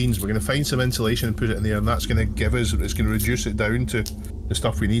the machines. We're going to find some insulation and put it in there, and that's going to give us, it's going to reduce it down to the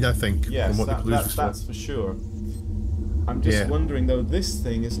stuff we need, I think. Yes, from what that's for sure. I'm just wondering though, this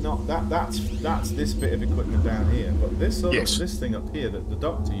thing is not that's this bit of equipment down here, but this sort of this thing up here that the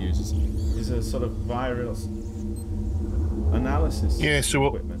doctor uses is a sort of virus analysis. Yeah,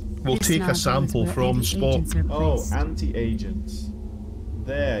 so we'll take a sample from Spock. Oh, anti-agents.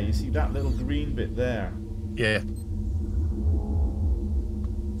 There, you see that little green bit there. Yeah.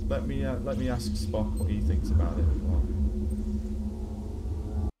 Let me ask Spock what he thinks about it as well.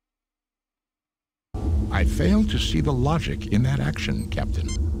 I fail to see the logic in that action, Captain.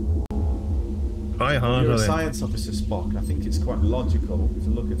 You're a science officer, Spock. I think it's quite logical to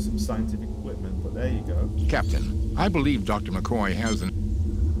look at some scientific equipment, but there you go. Captain, I believe Dr. McCoy has an...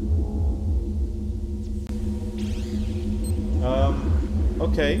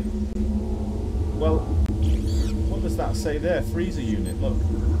 Okay. Well, what does that say there? Freezer unit, look.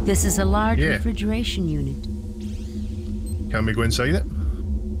 This is a large refrigeration unit. Can we go inside it?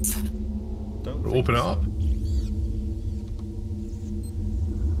 Don't open it up.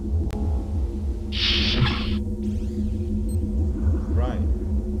 Right.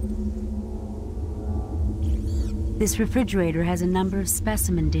 This refrigerator has a number of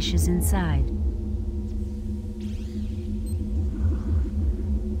specimen dishes inside.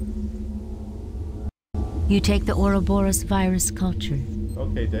 You take the Ouroboros virus culture.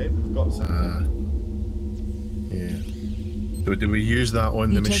 Okay, Dave, we've got something. Yeah. So do we use that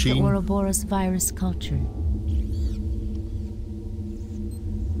on the machine? You take the Ouroboros virus culture.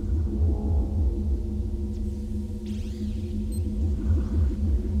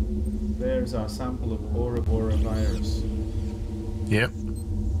 There's our sample of Ouroboros virus. Yep.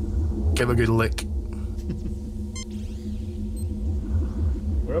 Give a good lick.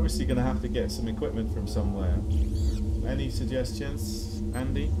 We're obviously going to have to get some equipment from somewhere. Any suggestions,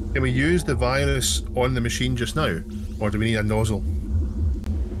 Andy? Can we use the virus on the machine just now? Or do we need a nozzle?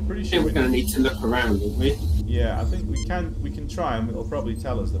 I'm pretty sure we're going to need to look around, don't we? Yeah, I think we can try, and it'll probably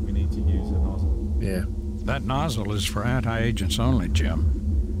tell us that we need to use a nozzle. Yeah. That nozzle is for anti-agents only,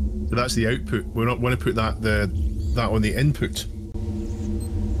 Jim. So that's the output. We don't want to put that on the input.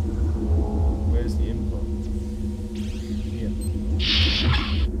 Where's the input? Here.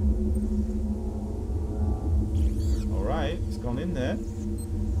 Alright, it's gone in there.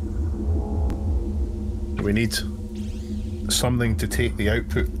 We need something to take the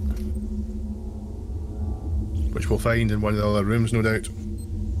output, which we'll find in one of the other rooms, no doubt.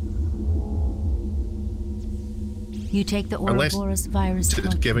 You take the Ouroboros virus culture.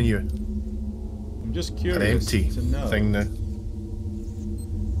 It's giving you I'm just an curious empty to know. thing now.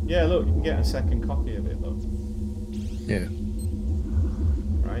 Yeah, look, you can get a second copy of it, look. Yeah.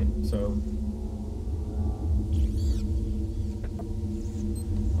 Right, so...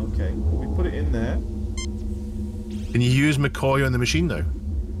 Okay, we put it in there. Can you use McCoy on the machine now?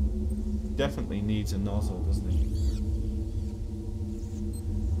 Definitely needs a nozzle, doesn't he?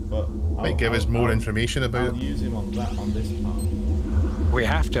 But Might give us more information about I'll it. use him on this part. We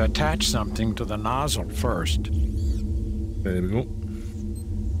have to attach something to the nozzle first. There we go.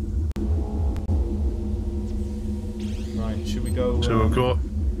 Right, should we go... So we've got...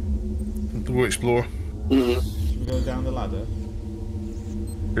 We'll explore. Should we go down the ladder?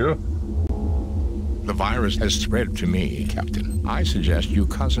 Yeah. The virus has spread to me, Captain. I suggest you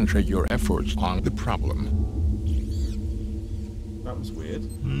concentrate your efforts on the problem. That was weird.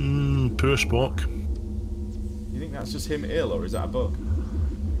 Poor Spock. You think that's just him ill, or is that a bug?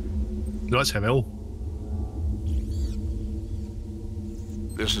 No, that's him ill.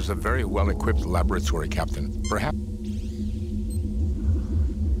 This is a very well-equipped laboratory, Captain. Perhaps...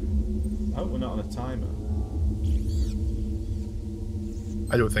 I hope we're not on a timer.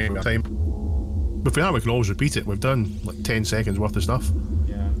 I don't think we have time. But for that, we can always repeat it. We've done like 10 seconds worth of stuff.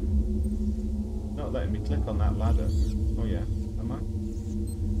 Yeah. Not letting me click on that ladder. Oh yeah, am I?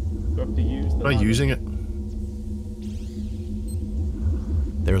 Do I have to use the ladder? Not using it.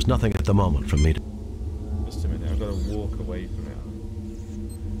 There is nothing at the moment from me to... Just a minute, I've got to walk away from it.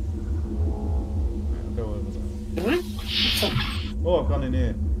 Right, I'll go over there. Oh, I've gone in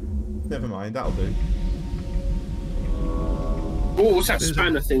here. Never mind, that'll do. Oh, what's that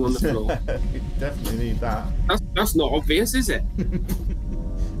spanner thing on the floor? You definitely need that. That's not obvious, is it?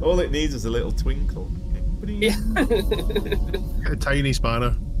 All it needs is a little twinkle. Yeah. A tiny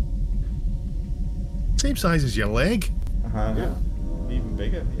spanner. Same size as your leg. Yeah. Even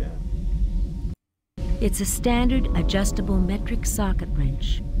bigger, yeah. It's a standard adjustable metric socket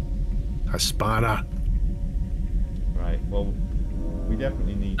wrench. A spanner. Right, well, we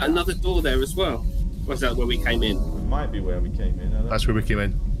definitely need another door there as well. Was that where we came in? It might be where we came in. That's where we came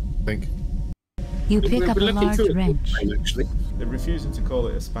in, I think. You pick up a large wrench. Actually. They're refusing to call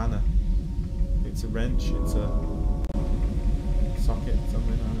it a spanner. It's a wrench, it's a socket,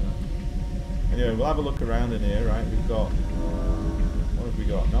 something, I don't know. Anyway, we'll have a look around in here, right? We've got... What have we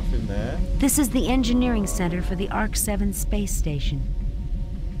got? Nothing there. This is the engineering center for the ARC-7 space station.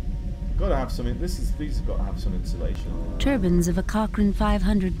 We've got to have some... These have got to have some insulation on them. Turbines of a Cochrane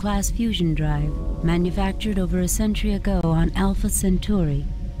 500 class fusion drive, manufactured over a century ago on Alpha Centauri.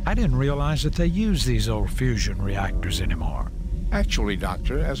 I didn't realize that they use these old fusion reactors anymore. Actually,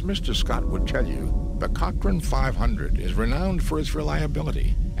 Doctor, as Mr. Scott would tell you, the Cochrane 500 is renowned for its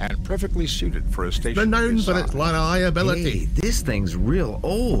reliability and perfectly suited for a station. Renowned for its reliability. Hey, this thing's real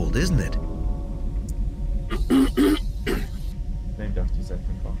old, isn't it? Named after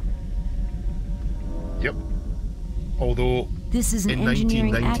Zeppelin Cochrane. Yep. Although, this is an in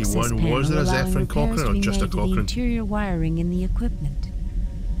engineering 1991, was there a Zeppelin Cochrane or just a Cochrane? The interior wiring in the equipment.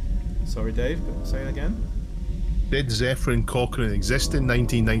 Sorry, Dave, say it again. Did Zephyrin Cochrane exist in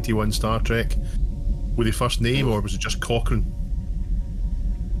 1991 Star Trek with his first name, or was it just Cochrane?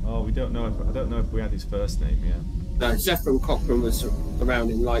 Oh, we don't know. I don't know if we had his first name yet. No, Zephyrin Cochrane was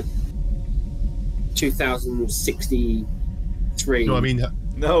around in like 2063. No, I mean,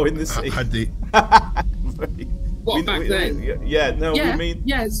 no, in this had they? What back then? Yeah, no, yeah, we mean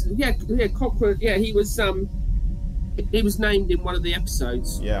yeah, Cochrane. Yeah, he was named in one of the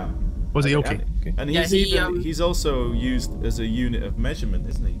episodes. Yeah. Was he okay? And he's he's also used as a unit of measurement,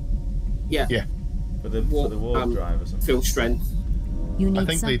 isn't he? Yeah. Yeah. For the warp drive or something. Field strength. I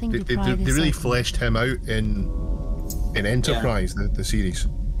think they really fleshed him out in Enterprise, the series,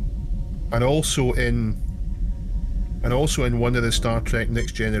 and also in one of the Star Trek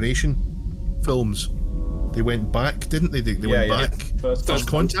Next Generation films. They went back, didn't they? They went back. First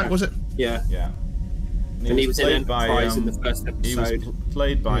Contact, was it? Yeah. Yeah. And he was in Enterprise in the first episode. He was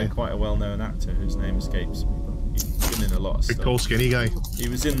played by quite a well-known actor whose name escapes me. He's been in a lot of stuff. Big tall skinny guy. He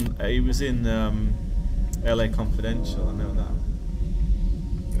was in LA Confidential. I know that.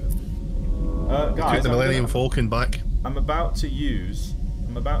 Guys, took the Millennium Falcon back. I'm about to use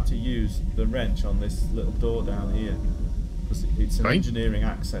the wrench on this little door down here because it's an engineering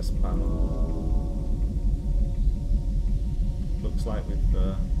access panel. Looks like we've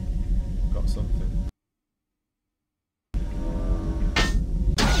got something.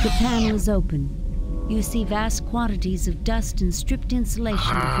 The panel is open. You see vast quantities of dust and stripped insulation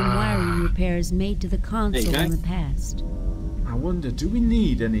from wiring repairs made to the console in the past. I wonder, do we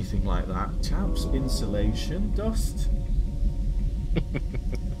need anything like that, chaps? Insulation, dust? I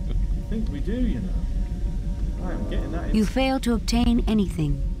think we do, you know. I'm getting that. You fail to obtain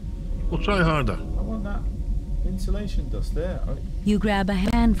anything. We'll try harder. I want that insulation dust there. You grab a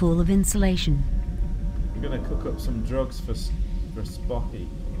handful of insulation. We're going to cook up some drugs for Spocky.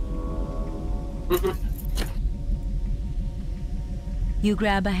 You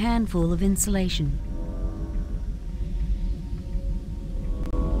grab a handful of insulation.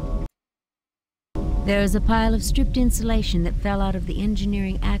 There is a pile of stripped insulation that fell out of the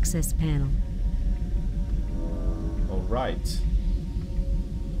engineering access panel. All right.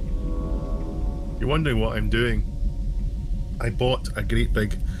 You're wondering what I'm doing. I bought a great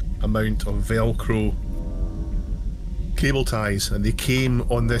big amount of Velcro cable ties, and they came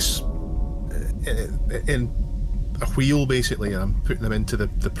on this in a wheel basically. I'm putting them into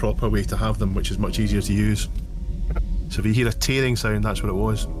the proper way to have them, which is much easier to use. So if you hear a tearing sound, that's what it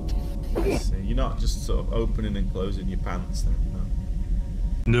was. So you're not just sort of opening and closing your pants then,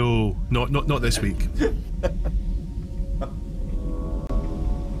 no? No, not this week.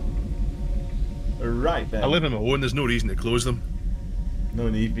 Right then. I live on my own, there's no reason to close them. No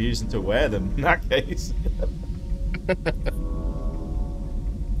need for using to wear them in that case.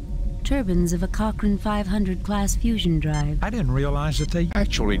 Turbines of a Cochrane 500 class fusion drive. I didn't realize that they...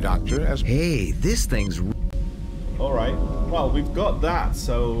 Actually, Doctor, as... Hey, this thing's... Alright, well, we've got that,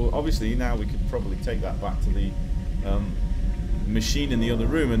 so obviously now we could probably take that back to the machine in the other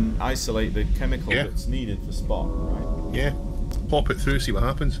room and isolate the chemical that's needed for Spock, right? Yeah. pop it through, see what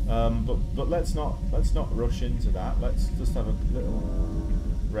happens. But let's not rush into that. Let's just have a little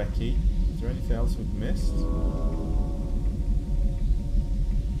recce. Is there anything else we've missed?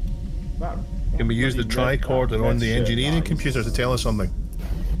 Can we use the tricorder on the engineering computer to tell us something?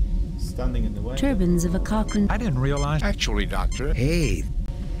 Standing in the way. Turbines of a Cochrane. I didn't realize. Actually, Doctor. Hey.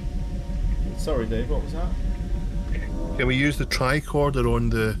 Sorry, Dave. What was that? Can we use the tricorder on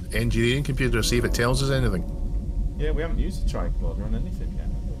the engineering computer to see if it tells us anything? Yeah, we haven't used the tricorder on anything yet.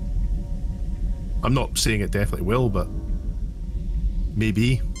 I'm not saying it definitely will, but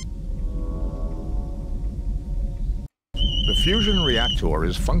maybe. The fusion reactor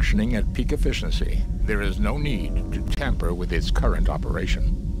is functioning at peak efficiency. There is no need to tamper with its current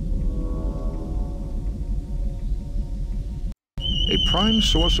operation. A prime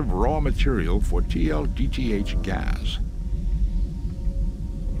source of raw material for TLDTH gas.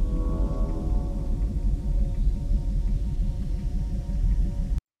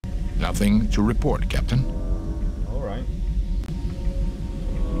 Nothing to report, Captain. All right.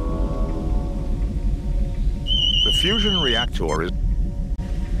 The fusion reactor is...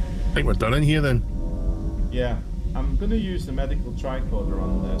 I think we're done in here then. Yeah, I'm going to use the medical tricorder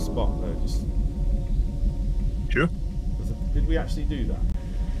on the spot though. Just... Sure. Did we actually do that?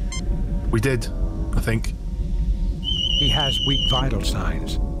 We did, I think. He has weak vital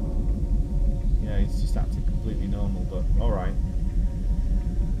signs. Yeah, he's just acting completely normal, but all right.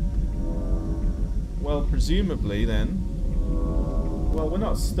 Well, presumably then. Well, we're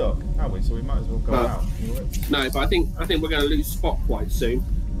not stuck, are we? So we might as well go out. No, but I think we're going to lose Spock quite soon.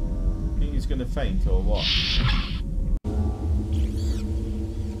 Think he's going to faint or what?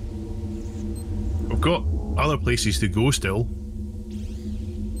 We've got other places to go still.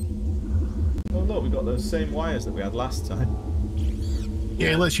 Oh look, we've got those same wires that we had last time.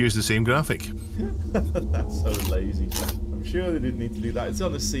 Yeah, let's use the same graphic. That's so lazy. I'm sure they didn't need to do that. It's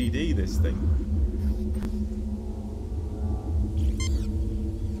on a CD, this thing.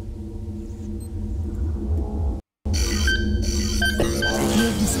 You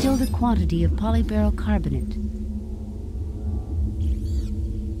have distilled a quantity of polyberyl carbonate.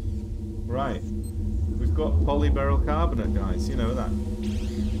 Right. We've got polyberyl carbonate, guys. You know that.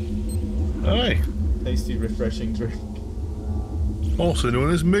 Aye. Tasty, refreshing drink. Also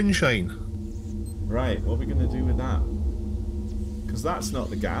known as moonshine. Right, what are we going to do with that? Because that's not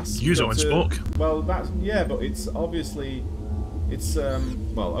the gas. Use it on Spock. Well, that's... Yeah, but it's obviously... It's,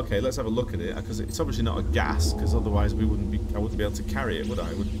 well, okay, let's have a look at it, because it's obviously not a gas, because otherwise we wouldn't be... I wouldn't be able to carry it, would I?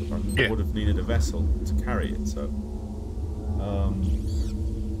 I would have needed a vessel to carry it, so...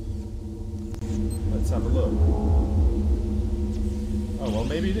 let's have a look. Oh, well,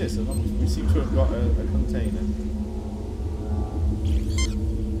 maybe it is. We seem to have got a container.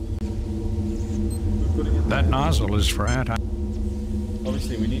 That nozzle is for anti.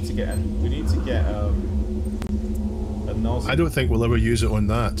 Obviously, we need to get a nozzle. I don't think we'll ever use it on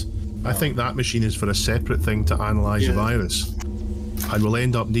that. No. I think that machine is for a separate thing to analyse the virus, and we'll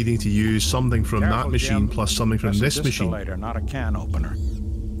end up needing to use something from that machine plus something from this machine. Not a can opener.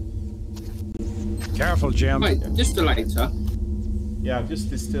 Careful, Jim. Wait, distillator. Yeah, I've just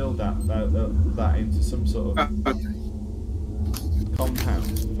distilled that into some sort of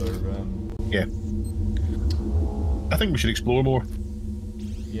compound for. Yeah. I think we should explore more.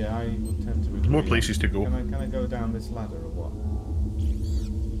 Yeah, I would tend to agree. There's more places to go. Can I go down this ladder or what?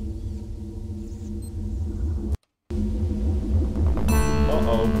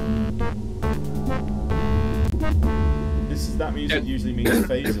 That music usually means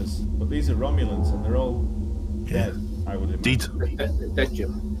phasers, but these are Romulans and they're all dead, I would imagine. Indeed. Dead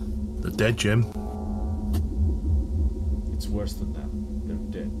Jim. The dead Jim. It's worse than that. They're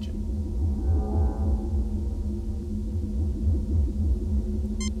dead Jim.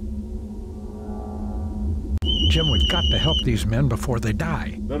 Jim, we've got to help these men before they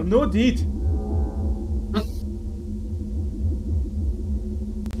die. They're no dead.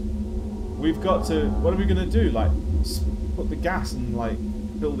 We've got to... What are we going to do? Like... Put the gas and like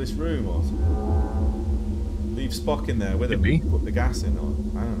fill this room or something. Leave Spock in there with him. Put the gas in, or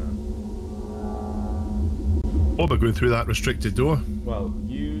I don't know. Or by going through that restricted door. Well,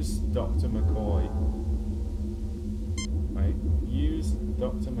 use Dr. McCoy. Right, use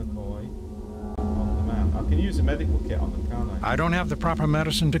Dr. McCoy on the man. I can use a medical kit on them, can't I? I don't have the proper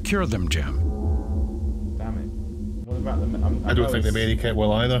medicine to cure them, Jim. Damn it. What about the? I don't think the medikit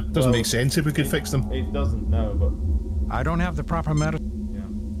will either. Doesn't make sense if we could fix them. It doesn't, no, but. I don't have the proper medicine.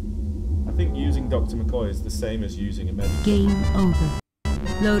 Yeah. I think using Dr. McCoy is the same as using a medical. Game over.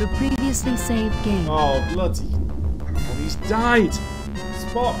 Load a previously saved game. Oh, bloody. And he's died.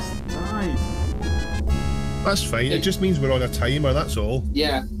 Spock's died. That's fine. It just means we're on a timer, that's all.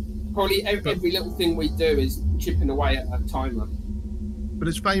 Yeah. Probably every little thing we do is chipping away at a timer. But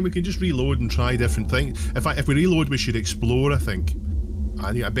it's fine, we can just reload and try different things. In fact, if we reload, we should explore, I think.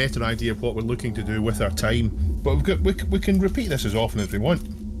 I need a better idea of what we're looking to do with our time. But we can repeat this as often as we want.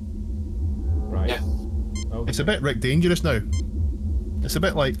 Right. Yeah. Okay. It's a bit Rick Dangerous now. It's a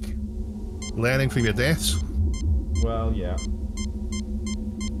bit like learning from your deaths. Well, yeah.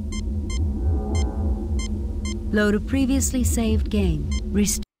 Load a previously saved game.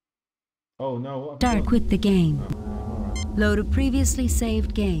 Restart Oh no, what have you done? with the game. Oh, alright. Load a previously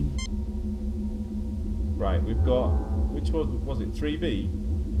saved game. Right, we've got, which was it,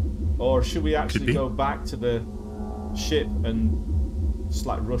 3B? Or should we actually go back to the ship and just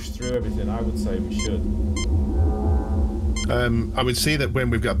like rush through everything? I would say we should. I would say that when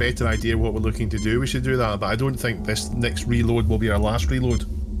we've got a better idea what we're looking to do, we should do that, but I don't think this next reload will be our last reload.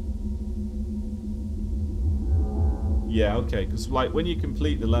 Yeah, okay, because like when you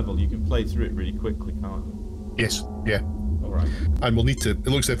complete the level, you can play through it really quickly, can't you? Yes, yeah. Alright. And we'll need to, it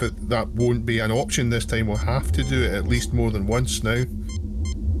looks as if that won't be an option this time, we'll have to do it at least more than once now,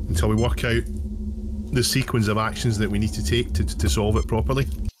 until we work out the sequence of actions that we need to take to solve it properly.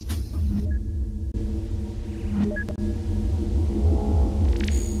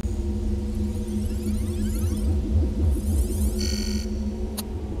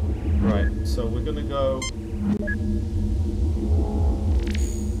 Right, so we're gonna go...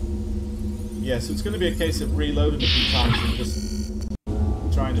 Yeah, so it's gonna be a case of reloading a few times and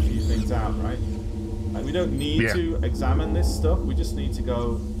just trying a few things out, right? Like, we don't need to examine this stuff, we just need to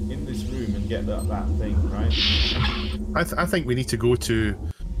go in this room and get that thing, right? I think we need to go to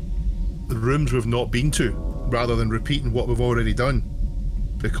the rooms we've not been to, rather than repeating what we've already done.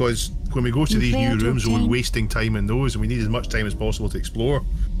 Because when we go to these new rooms, we're wasting time in those, and we need as much time as possible to explore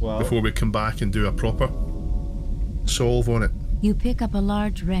before we come back and do a proper solve on it. You pick up a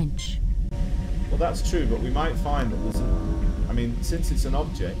large wrench. Well, that's true, but we might find that there's I mean, since it's an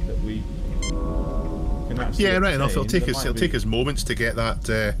object that we can actually right enough. It'll obtain, take us moments to get that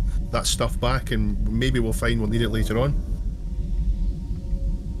that stuff back, and maybe we'll find we'll need it later on.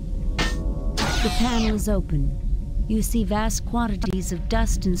 The panel is open. You see vast quantities of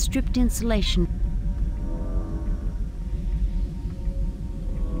dust and stripped insulation.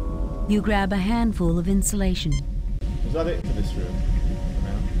 You grab a handful of insulation. Is that it for this room?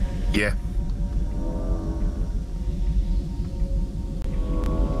 Yeah.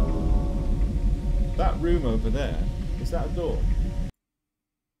 That room over there, is that a door?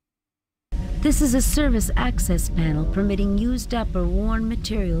 This is a service access panel permitting used up or worn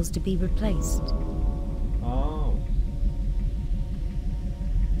materials to be replaced. Oh.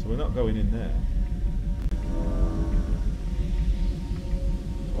 So we're not going in there.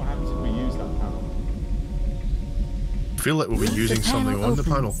 What happens if we use that panel? I feel like we'll be using something on the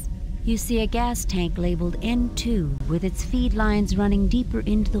panel. You see a gas tank labeled N2 with its feed lines running deeper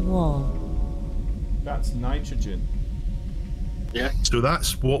into the wall. That's nitrogen. Yeah. So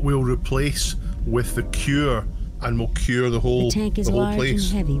that's what we'll replace with the cure, and we'll cure the whole The tank is the whole large place.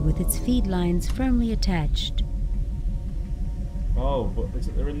 and heavy with its feed lines firmly attached. Oh, but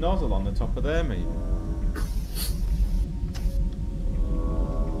isn't there a nozzle on the top of there, maybe?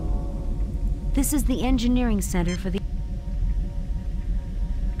 This is the engineering center for the...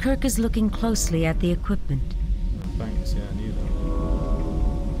 Kirk is looking closely at the equipment. Oh, thanks, yeah, I knew that.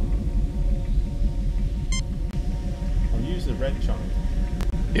 I'll use the wrench on it.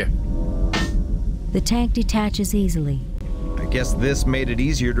 Yeah. The tank detaches easily. I guess this made it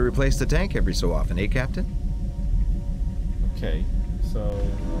easier to replace the tank every so often, eh, Captain? Okay, so...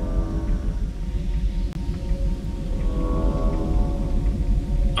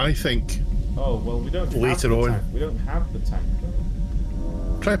 I think... Oh, well, we don't later have the on. tank. We don't have the tank, though.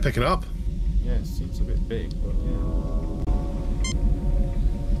 Try picking it up. Yeah, it seems a bit big, but yeah.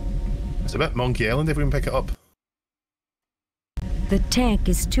 It's a bit Monkey Island if we can pick it up. The tank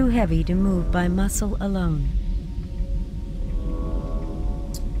is too heavy to move by muscle alone.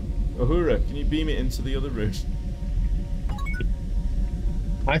 Uhura, can you beam it into the other room?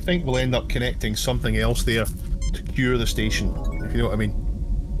 I think we'll end up connecting something else there to cure the station, if you know what I mean.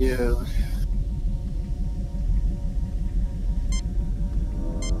 Yeah.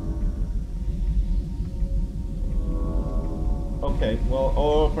 Okay, well,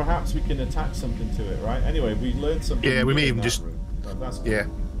 or perhaps we can attach something to it, right? Anyway, we learned something. Yeah, we may in even that just... room. That's good. Yeah.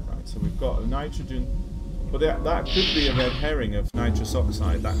 Right, so we've got a nitrogen, but that could be a red herring of nitrous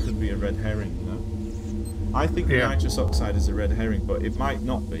oxide. That could be a red herring, you know? I think nitrous oxide is a red herring, but it might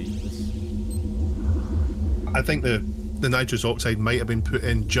not be. I think the nitrous oxide might have been put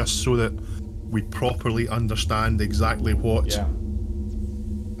in just so that we properly understand exactly what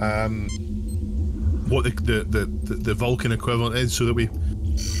what the Vulcan equivalent is, so that we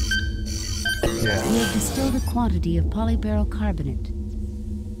We have distilled a quantity of polyberyl carbonate.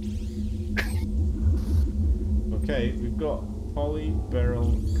 Okay, we've got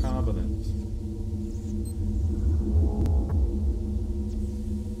polyberyl carbonate.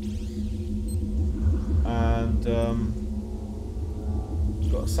 And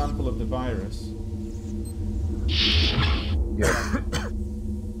we've got a sample of the virus. Yeah.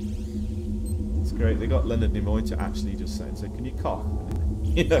 It's great. They got Leonard Nimoy to actually just say, "Can you cough?"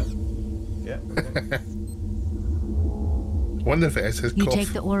 You know. Yeah. Wonder if it is his You cough.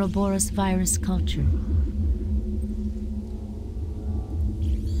 take the Ouroboros virus culture.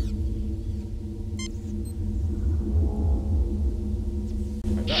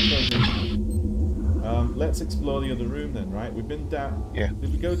 Right, that goes in. Let's explore the other room then, right? We've been down. Yeah.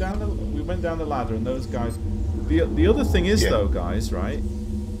 Did we go down? We went down the ladder, and those guys. The other thing is though, guys, right?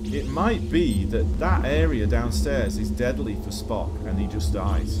 It might be that area downstairs is deadly for Spock, and he just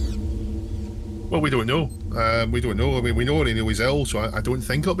dies. Well, we don't know. We don't know. I mean, we know he's ill, so I don't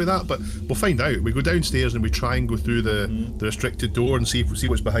think it'll be that. But we'll find out. We go downstairs and we try and go through the restricted door and see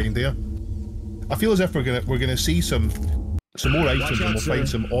what's behind there. I feel as if we're gonna see some more items, and we'll find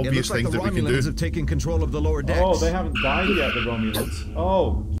some obvious things that we can do. Romulans have taken control of the lower decks. Oh, they haven't died yet, the Romulans.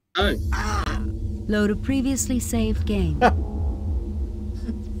 Oh. Load a previously saved game.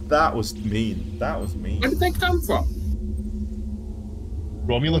 That was mean. That was mean. Where did they come from?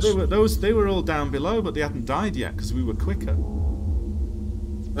 Romulus. They were all down below, but they hadn't died yet because we were quicker.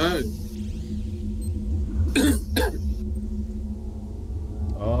 Oh.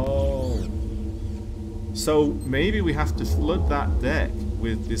 Oh. So maybe we have to flood that deck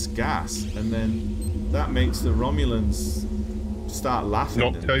with this gas, and then that makes the Romulans start laughing.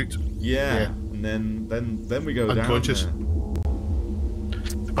 Knocked out. Yeah. And then we go unconscious. down there.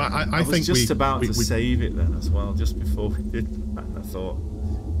 I was think just about to save it then as well, just before we did that, and I thought,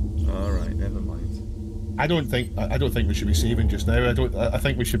 all right, never mind. I don't think we should be saving just now. I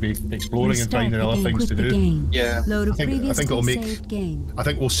think we should be exploring and finding other things to do. Yeah. Load a I think it'll make. saved game. I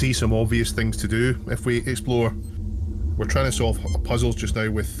think we'll see some obvious things to do if we explore. We're trying to solve puzzles just now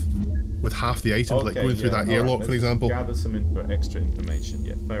with half the items, like going through that airlock, for example. Gather some extra information.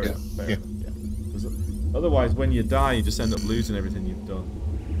 Yeah, fair enough. Fair enough. Yeah. Otherwise, when you die, you just end up losing everything you've done.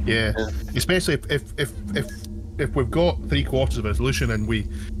 Yeah, especially if we've got 3/4 of a solution and we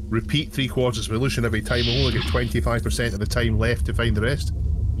repeat 3/4 of a solution every time, we'll only get 25% of the time left to find the rest.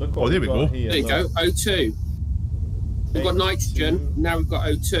 Look what there we go. Here, there you go, O2. We've got nitrogen, now we've got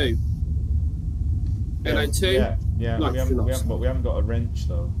O2. NO2. Yeah. We haven't got a wrench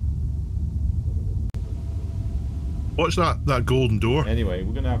though. What's that golden door? Anyway,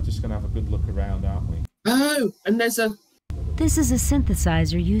 we're just gonna have a good look around, aren't we? Oh, and there's a. This is a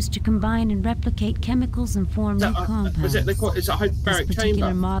synthesizer used to combine and replicate chemicals and form new compounds. It's a hyperbaric This particular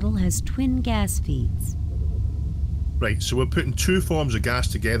chamber. model has twin gas feeds. Right, so we're putting two forms of gas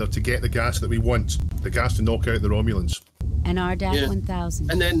together to get the gas that we want, the gas to knock out the Romulans. An RDAC 1000.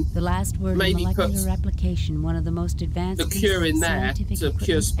 And then the last word in maybe molecular put replication, one of the most advanced the cure in there scientific to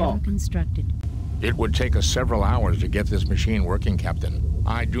cure equipment ever Spock. constructed. It would take us several hours to get this machine working, Captain.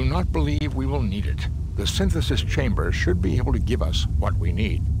 I do not believe we will need it. The synthesis chamber should be able to give us what we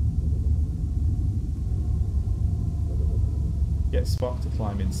need. Get Spock to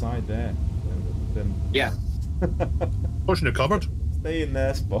climb inside there. And then Yeah. What's in the cupboard? Stay in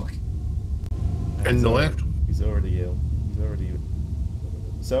there, Spock. In the left. He's already ill.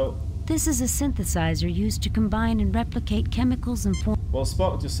 So. This is a synthesizer used to combine and replicate chemicals and form. Well,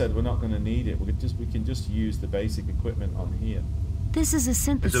 Spock just said we're not going to need it. We can just use the basic equipment on here. This is a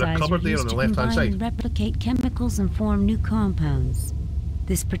synthesizer cupboard there used on the to left-hand combine side? and replicate chemicals and form new compounds.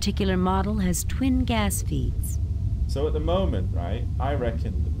 This particular model has twin gas feeds. So at the moment, right, I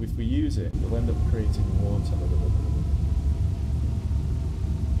reckon that if we use it, we'll end up creating water.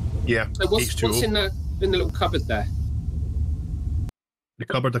 Yeah, So what's in the little cupboard there? The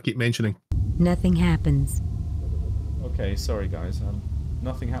cupboard I keep mentioning. Nothing happens. Okay, sorry guys.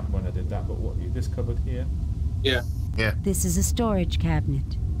 Nothing happened when I did that, but this cupboard here? Yeah. Yeah. This is a storage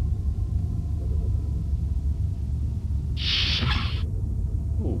cabinet.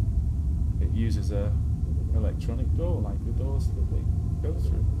 Ooh. It uses a electronic door like the doors that they go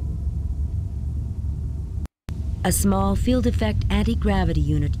through. A small field effect anti-gravity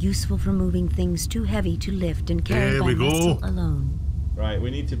unit useful for moving things too heavy to lift and carry There by we go. muscle alone. Right,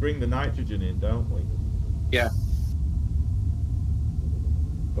 we need to bring the nitrogen in, don't we? Yeah.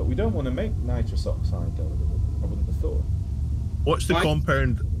 But we don't want to make nitrous oxide, though. I wouldn't have thought. What's the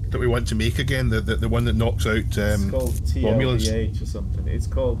compound? that we want to make again? The one that knocks out it's called Romulans? TLDH or something. It's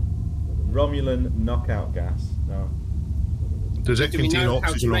called Romulan knockout gas. No. Does it contain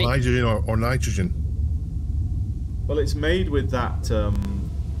oxygen or hydrogen or nitrogen? Well, it's made with that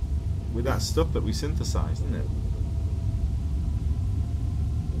stuff that we synthesized, isn't it?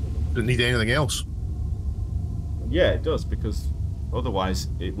 Doesn't need anything else. Yeah, it does, because otherwise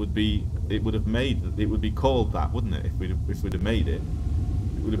it would be called that, wouldn't it? If we'd have made it,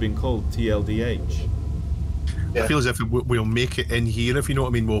 it would have been called TLDH. I feel as if we'll make it in here, if you know what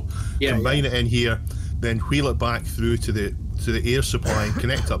I mean. We'll combine it in here, then wheel it back through to the air supply and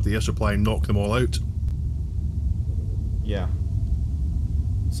connect up the air supply and knock them all out. Yeah.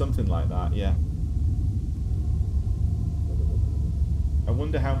 Something like that, yeah. I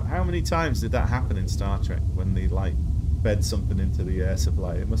wonder how many times did that happen in Star Trek when they like fed something into the air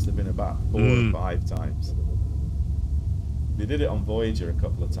supply? It must have been about 4 or 5 times. They did it on Voyager a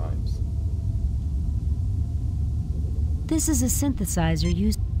couple of times. This is a synthesizer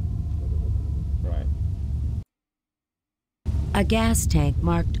used. Right. A gas tank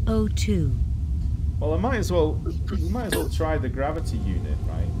marked O2. Well, we might as well try the gravity unit,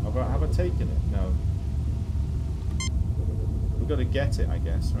 right? Have I taken it? No. We've got to get it, I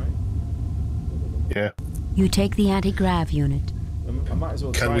guess, right? Yeah. You take the anti-grav unit. I might as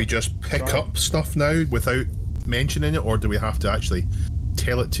well. Can we just pick up stuff now without mentioning it, or do we have to actually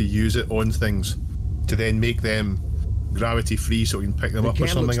tell it to use it on things to then make them gravity free so we can pick them up or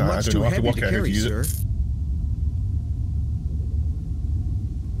something? I don't know. I have to work out how to use it.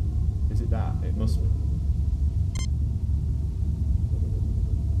 Is it that? It must be.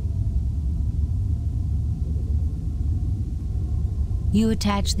 You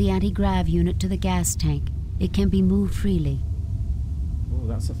attach the anti-grav unit to the gas tank. It can be moved freely. Oh,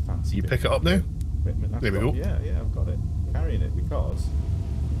 that's a fancy. You pick it up now? There we go. Yeah, I've got it. Carrying it because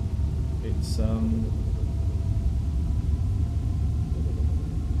it's and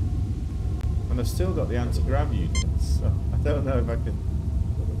I've still got the anti-grav unit. So I don't know if I can.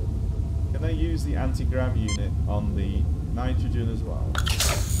 Can I use the anti-grav unit on the nitrogen as well?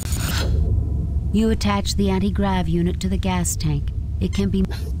 You attach the anti-grav unit to the gas tank. It can be.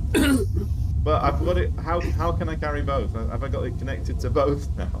 But I've got it. How can I carry both? Have I got it connected to both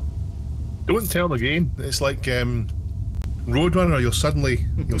now? Don't tell the game. It's like Roadrunner. You'll suddenly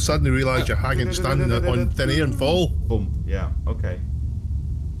realise you're standing on thin air and fall. Boom. Yeah. Okay.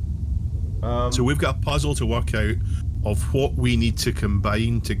 So we've got a puzzle to work out of what we need to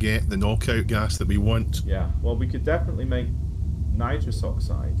combine to get the knockout gas that we want. Yeah. Well, we could definitely make nitrous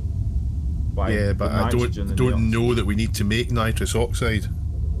oxide. Yeah, but I don't know that we need to make nitrous oxide.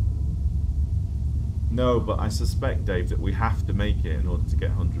 No, but I suspect, Dave, that we have to make it in order to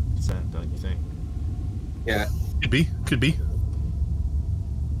get 100%, don't you think? Yeah. Could be.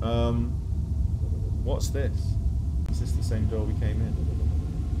 What's this? Is this the same door we came in?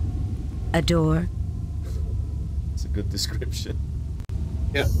 A door. It's a good description.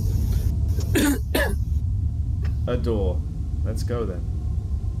 Yeah. A door. Let's go then.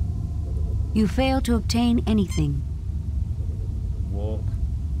 You fail to obtain anything. Walk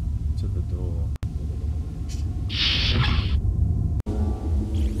to the door.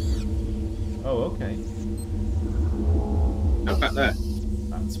 Oh, okay. How about that?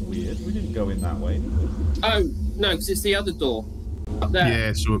 That's weird. We didn't go in that way, did we? Oh, no, because it's the other door. Up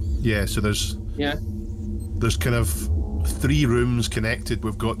there. Yeah, so there's kind of 3 rooms connected.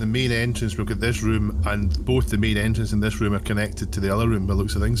 We've got the main entrance, we've got this room, and both the main entrance and this room are connected to the other room by the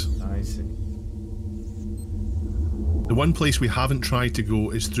looks of things. I see. The one place we haven't tried to go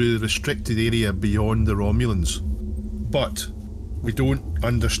is through the restricted area beyond the Romulans. But we don't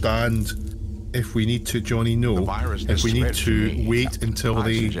understand if we need to, Johnny, if we need to wait until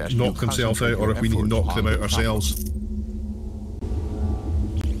they knock themselves out or if we need to knock them out ourselves.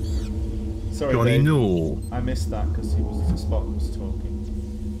 Sorry, Johnny, Dave, no. I missed that because Spock was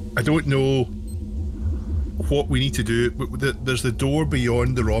talking. I don't know what we need to do. There's the door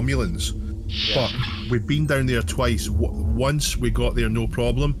beyond the Romulans. Yeah. But we've been down there twice. Once we got there, no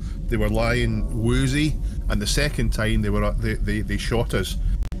problem. They were lying woozy, and the second time they shot us.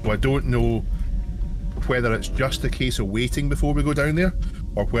 So I don't know whether it's just a case of waiting before we go down there,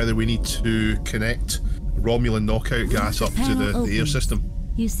 or whether we need to connect Romulan knockout gas up to the air system.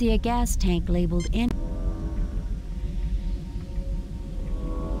 You see a gas tank labeled in.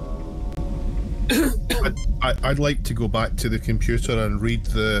 I'd like to go back to the computer and read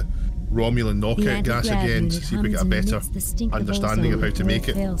the Romulan knockout gas again to see if we get a better understanding of how to make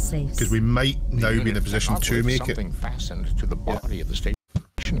it, because we might now be in a position to make it. Something fastened to the body of the station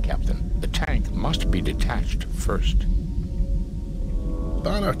captain. The tank must be detached first.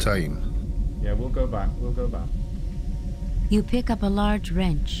 Banner time. Yeah, we'll go back. We'll go back. You pick up a large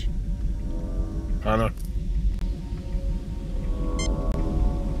wrench. Banner.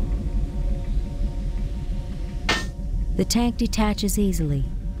 The tank detaches easily.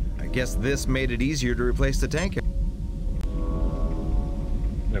 I guess this made it easier to replace the tank.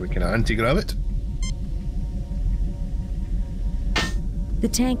 Now we can anti-grab it. The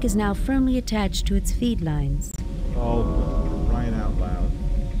tank is now firmly attached to its feed lines. Oh, crying out loud.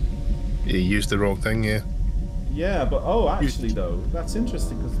 You used the wrong thing, yeah. Yeah, but oh, actually though, that's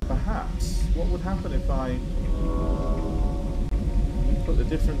interesting because perhaps what would happen if I put a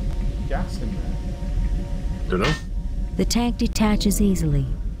different gas in there? Don't know. The tank detaches easily.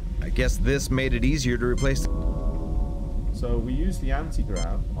 I guess this made it easier to replace. So we use the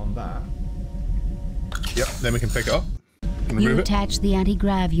anti-grab on that. Yep, then we can pick it up. You attach the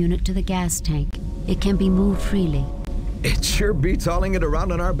anti-grav unit to the gas tank. It can be moved freely. It sure beats hauling it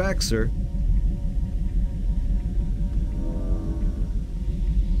around on our backs, sir.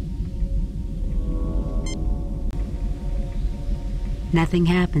 Nothing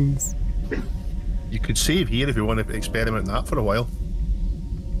happens. You could save here if you want to experiment that for a while.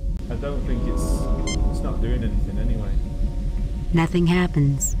 I don't think it's not doing anything anyway. Nothing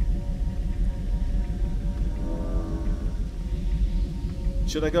happens.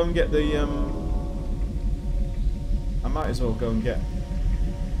 Should I go and get the I might as well go and get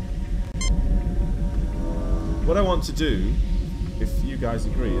what I want to do, if you guys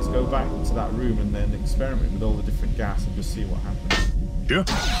agree, is go back to that room and then experiment with all the different gas and just see what happens. Sure.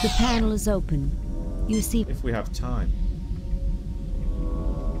 The panel is open. You see... If we have time.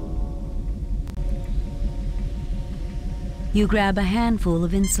 You grab a handful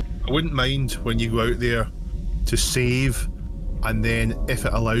of insulation. I wouldn't mind when you go out there to save, and then if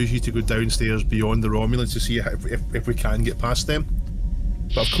it allows you to go downstairs beyond the Romulans to see if we can get past them.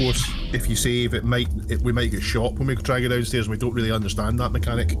 But of course, if you save, we might get shot when we try to go downstairs, and we don't really understand that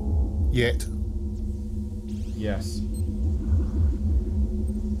mechanic yet. Yes.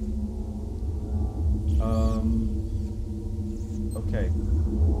 Okay.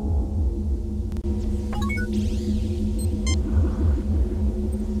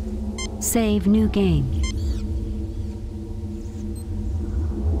 Save new game.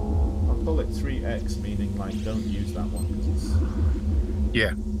 I'll call it 3x, meaning like don't use that one because it's...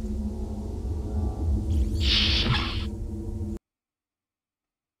 Yeah.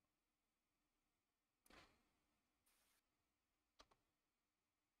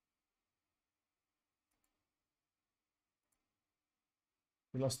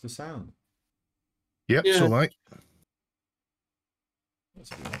 We lost the sound. Yep, Yeah. so like.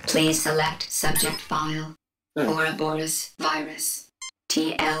 Please select subject file. Ouroboros virus.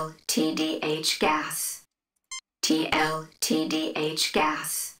 TLTDH gas. TLTDH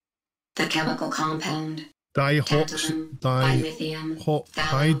gas. The chemical compound.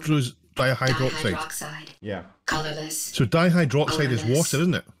 Dihydroxide. Yeah. Colorless. So dihydroxide is water,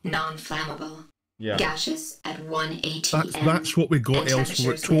 isn't it? Non-flammable. Yeah. Gaseous at 1 atm. That's what we got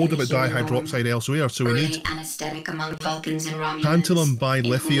elsewhere. We're told about dihydroxide elsewhere, so we need anesthetic among Vulcans and Romulans. tantalum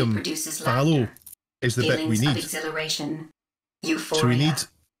bilithium fallow is the bit we need. Exhilaration. Euphoria. So we need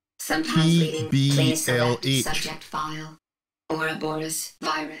Sometimes leading. Please select PBLH. subject file. Ouroboros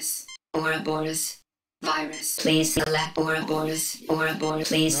virus. Ouroboros virus. Please select Ouroboros. Ouroboros.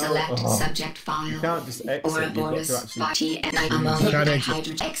 Please select subject file. You can't just exit. Ouroboros You've got to actually... ammonia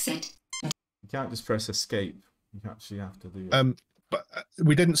hydrogen exit. You can't just press escape. You actually have to do it. But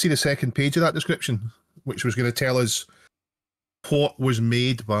we didn't see the second page of that description, which was going to tell us what was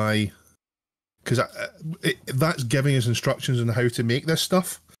made by... Because that's giving us instructions on how to make this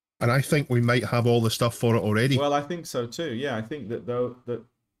stuff. And I think we might have all the stuff for it already. Well, I think so too. Yeah, I think that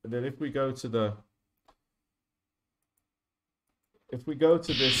that if we go to the... If we go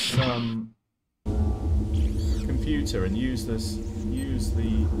to this computer and use this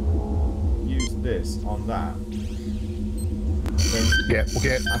on that, then yeah, we'll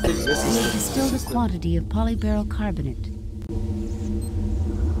get. I think this is distilled a quantity of polyberyl carbonate.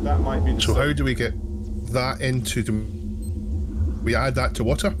 That might be. So how do we get that into? We add that to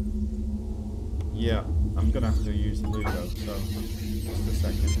water. Yeah, I'm gonna have to use Ludo. So just a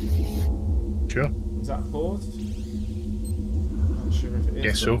second. Sure. Is that paused? Not sure if it is.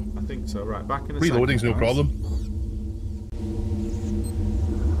 Yes, so. I think so. Right, back in a Reloading's second, no guys. problem.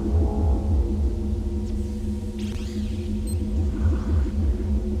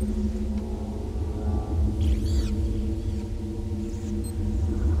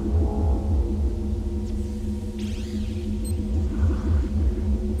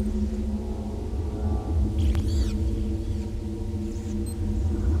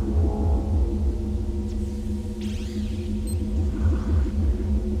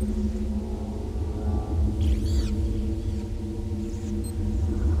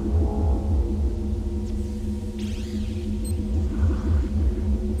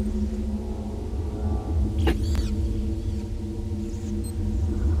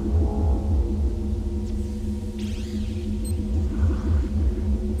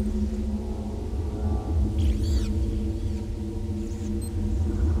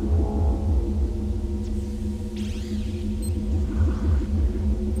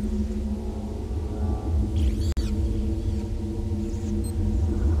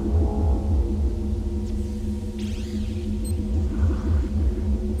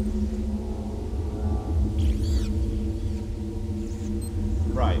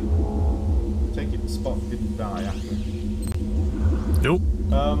 Spock didn't die after. Nope.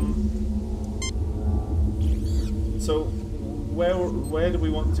 So where do we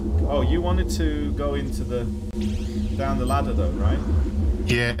want to? Oh, you wanted to go into down the ladder though, right?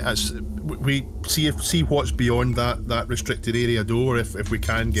 Yeah, we see what's beyond that restricted area door if we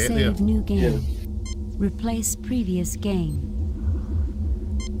can get Save there. new game. Replace previous game.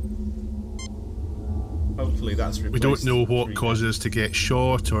 Hopefully that's replaced. We don't know what causes us to get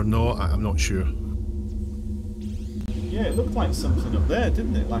shot or not. I'm not sure. Yeah, it looked like something up there,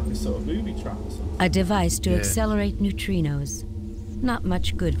 didn't it? Like a sort of booby trap or something. A device to accelerate neutrinos. Not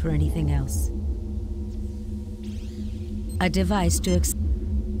much good for anything else. A device to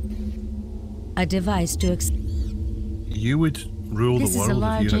You would rule This the is a world if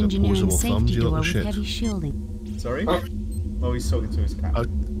large you had engineering opposable thumbs, safety you door little with shit. heavy shielding. Sorry? Oh, he's talking to his cat.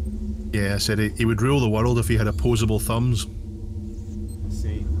 Yeah, I said he would rule the world if he had opposable thumbs. I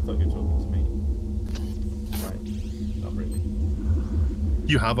see. I thought you were talking to me. Right. Not really.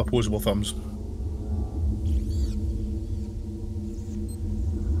 You have opposable thumbs.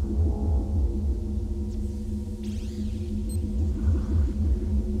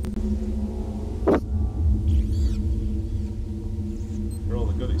 For all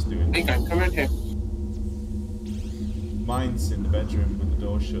the good it's doing. Okay, come around here. Mine's in the bedroom with the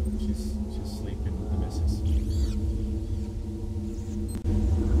door shut. She's sleeping with the missus.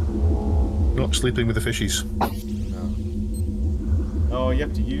 Not sleeping with the fishies. No. Oh, you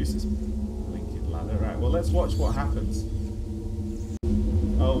have to use this blinking ladder. Right, well, let's watch what happens.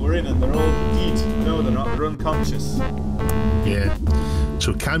 Oh, we're in and they're all dead. No, they're not. They're unconscious. Yeah.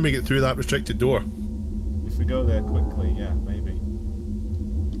 So can we get through that restricted door? If we go there quickly, yeah, maybe.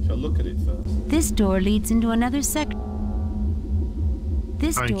 Shall I look at it first? This door leads into another section.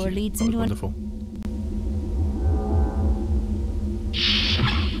 This Thank door you. leads That was into wonderful.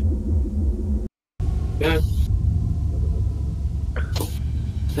 Yeah.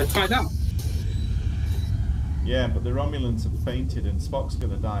 They're tied up. Yeah, but the Romulans have fainted and Spock's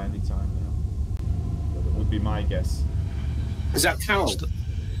gonna die any time now. Would be my guess. Is that Carol?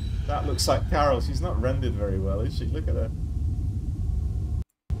 That looks like Carol. She's not rendered very well, is she? Look at her.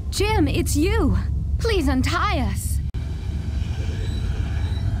 Jim, it's you. Please untie us.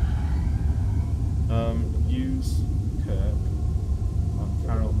 Use Kirk on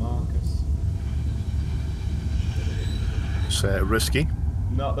Carol Marcus. It's risky.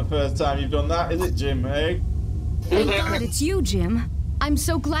 Not the first time you've done that, is it, Jim, eh? Thank God it's you, Jim. I'm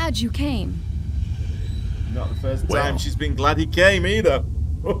so glad you came. Not the first time she's been glad he came either.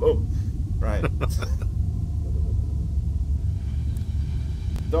 Right.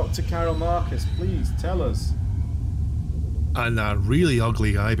 Dr. Carol Marcus, please tell us. And a really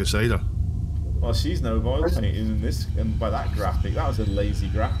ugly guy beside her. Well, she's no oil painting in this, and by that graphic, that was a lazy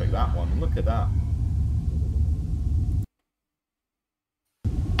graphic, that one. Look at that.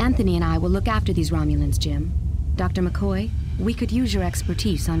 Anthony and I will look after these Romulans, Jim. Dr. McCoy, we could use your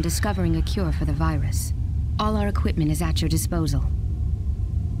expertise on discovering a cure for the virus. All our equipment is at your disposal.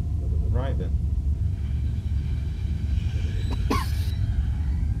 Right then.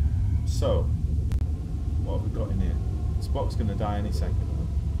 So, what have we got in here? Spock's going to die any second.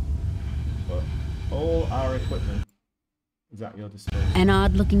 But all our equipment is at your disposal. an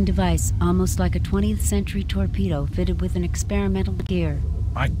odd-looking device, almost like a 20th century torpedo fitted with an experimental gear.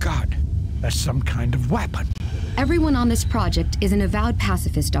 My God, that's some kind of weapon. Everyone on this project is an avowed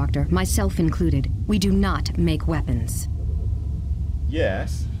pacifist, Doctor, myself included. We do not make weapons.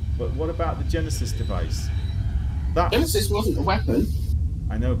 Yes, but what about the Genesis device? That Genesis wasn't a weapon.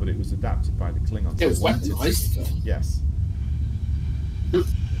 I know, but it was adapted by the Klingons. It was weaponized. Yes.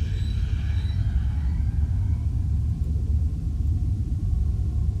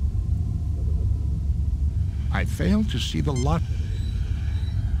 I fail to see the lot.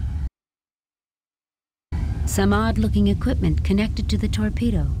 Some odd-looking equipment connected to the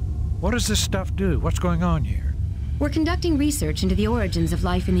torpedo. What does this stuff do? What's going on here? We're conducting research into the origins of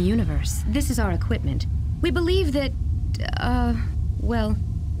life in the universe. This is our equipment. We believe that, well,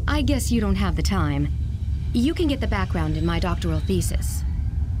 I guess you don't have the time. You can get the background in my doctoral thesis.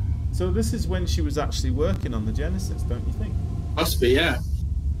 So this is when she was actually working on the Genesis, don't you think? Must be, yeah.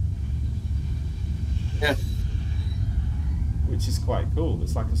 Yeah. Which is quite cool.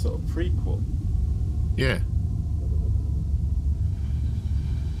 It's like a sort of prequel. Yeah.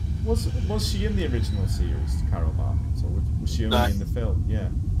 Was she in the original series, Carol Marcus, or was she only in the film? Yeah.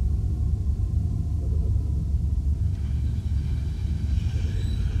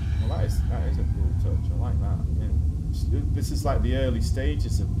 Well, that is a cool touch. I like that. Yeah. This is like the early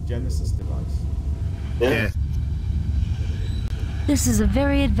stages of the Genesis device. Yeah. This is a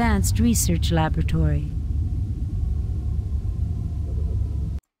very advanced research laboratory.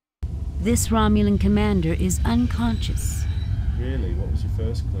 This Romulan commander is unconscious. Really? What was your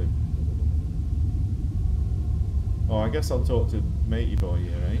first clue? Oh, I guess I'll talk to matey boy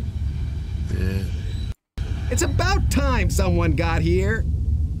here, eh? Yeah. It's about time someone got here.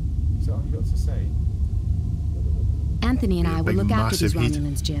 Is that all you got to say? Anthony and I will look after these massive heat.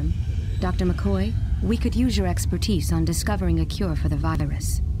 Romulans, Jim. Dr. McCoy, we could use your expertise on discovering a cure for the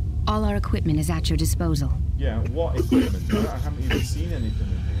virus. All our equipment is at your disposal. Yeah, what equipment? I haven't even seen anything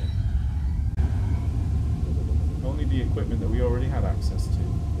in here. Only the equipment that we already had access to.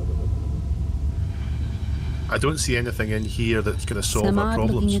 I don't see anything in here that's going to solve Some our odd-looking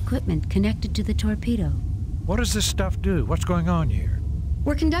problems. equipment connected to the torpedo. What does this stuff do? What's going on here?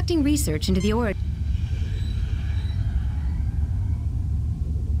 We're conducting research into the origin.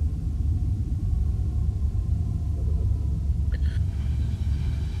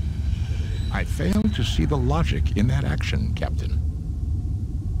 I fail to see the logic in that action, Captain.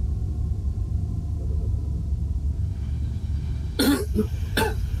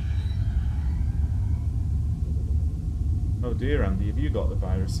 Oh dear, Andy, have you got the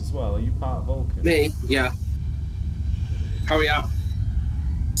virus as well? Are you part of Vulcan? Me? Yeah. Hurry up.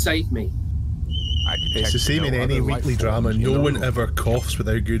 Save me. It's the same in any weekly drama. No one ever coughs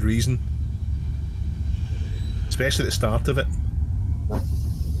without good reason. Especially at the start of it.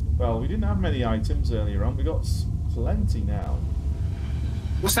 Well, we didn't have many items earlier on. We got plenty now.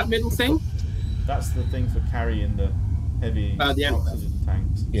 What's that middle thing? That's the thing for carrying the heavy the oxygen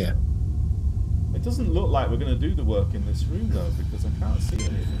tanks. Yeah. It doesn't look like we're going to do the work in this room, though, because I can't see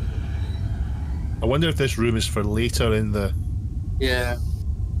anything. I wonder if this room is for later in the... Yeah.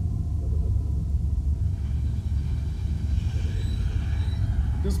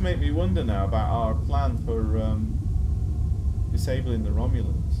 It does make me wonder now about our plan for disabling the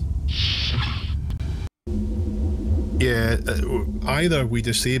Romulans. Yeah, either we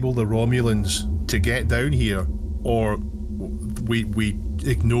disable the Romulans to get down here, or we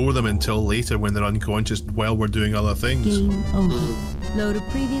ignore them until later when they're unconscious while we're doing other things. Game over. Load a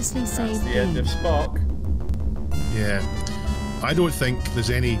previously saved That's the game. end of Spock. Yeah. I don't think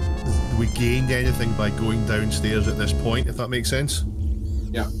we gained anything by going downstairs at this point, if that makes sense.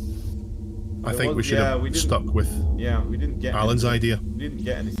 Yeah. I think we should have stuck with we didn't get Alan's idea. We didn't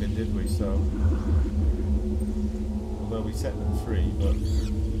get anything, did we? So, although we set them free, but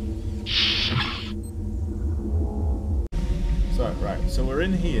so right. So we're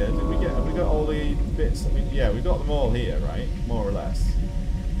in here. Have we got all the bits? We got them all here, right? More or less.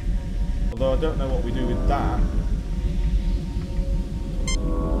 Although I don't know what we do with that.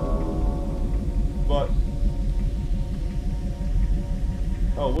 But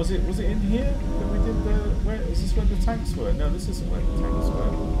oh, was it in here that we did the? Where is this? Where the tanks were? No, this isn't where the tanks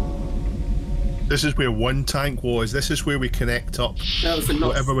were. This is where one tank was. This is where we connect up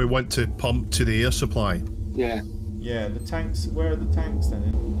whatever we want to pump to the air supply. Yeah. Yeah, the tanks. Where are the tanks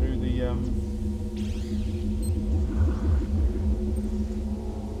then? Through the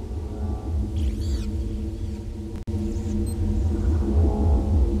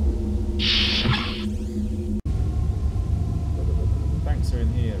tanks are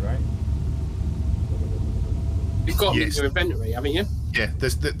in here, right? You've got your inventory, haven't you? Yeah,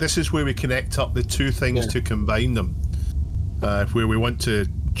 this is where we connect up the two things to combine them. Where we want to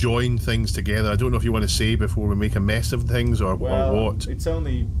join things together. I don't know if you want to say before we make a mess of things or what. It's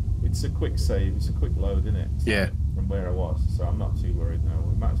a quick save. It's a quick load, isn't it? So, yeah. From where I was, so I'm not too worried now.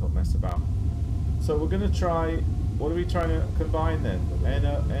 We might as well mess about. So we're going to try. What are we trying to combine then?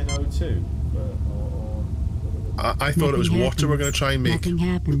 NO2. I thought it was water we're going to try and make. Nothing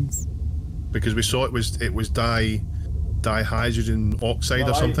happens. Because we saw it was dihydrogen oxide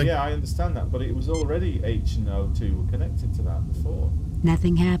or something. I understand that, but it was already H and O2 were connected to that before.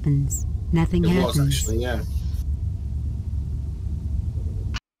 Nothing happens. Nothing happens. It was actually, yeah.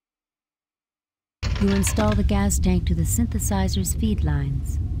 You install the gas tank to the synthesizer's feed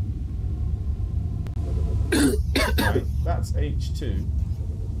lines. Right, that's H2.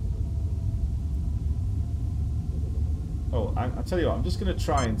 Oh, I'll tell you what, I'm just going to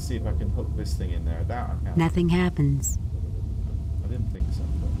try and see if I can hook this thing in there. I doubt I can. Nothing happens. I didn't think so,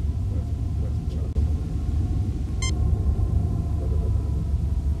 but where's the try?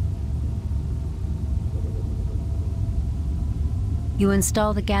 You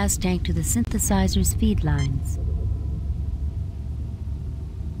install the gas tank to the synthesizer's feed lines.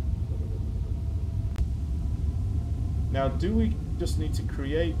 Now, do we just need to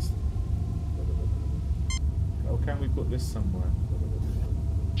create... Or can we put this somewhere?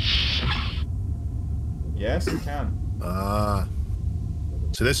 Yes, we can. Ah.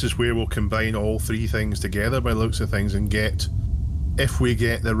 So this is where we'll combine all three things together by the looks of things and get, if we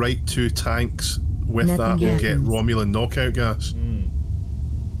get the right 2 tanks with that, we'll get Romulan knockout gas.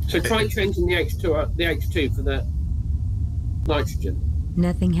 So try changing the H2 for the nitrogen.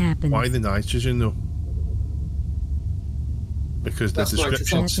 Nothing happens. Why the nitrogen though? Because the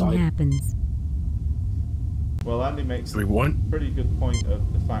description. Nothing happens. Well, Andy makes a pretty good point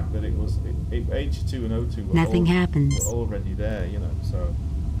of the fact that H2 and O2 were already there, you know, so...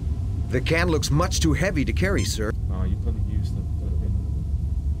 The can looks much too heavy to carry, sir. Oh, you've got to use the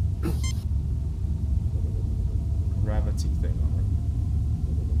gravity thing on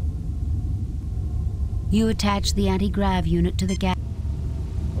it. You attach the anti-grav unit to the gas.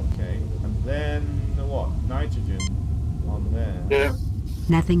 Okay, and then what? Nitrogen on there. Yeah.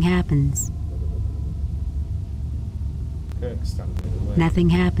 Nothing happens. Kirk's standing in the way. Nothing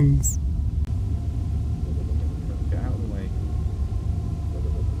happens. Get out of the way.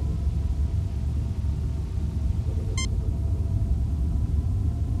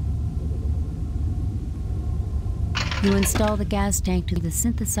 You install the gas tank to the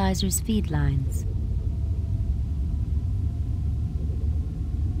synthesizer's feed lines.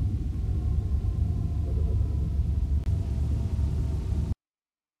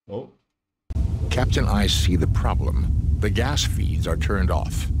 Oh. Captain, I see the problem. The gas feeds are turned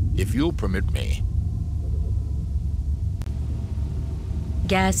off. If you'll permit me.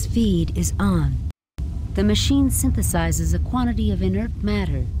 Gas feed is on. The machine synthesizes a quantity of inert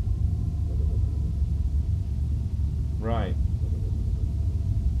matter. Right.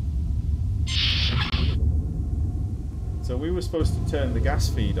 So we were supposed to turn the gas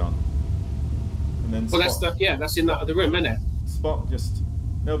feed on. And then well, that's in that other room, isn't it? Spock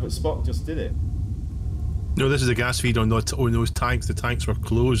just did it. No, this is a gas feed on those tanks. The tanks were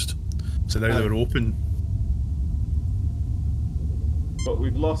closed, so now they're open. But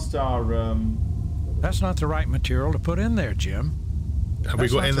we've lost our... That's not the right material to put in there, Jim. Have we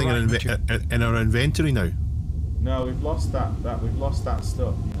got anything in our inventory now? No, we've lost that. We've lost that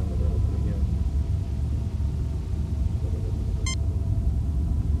stuff. You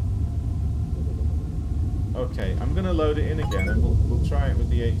know, Okay, I'm gonna load it in again, and we'll try it with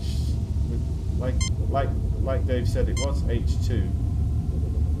the H. Like Dave said, it was H2.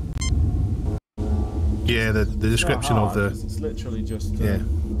 Yeah, the description of the. It's literally just.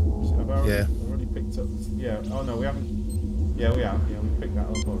 I've already picked up. Yeah. Oh no, we haven't. Yeah, we have. Yeah, we picked that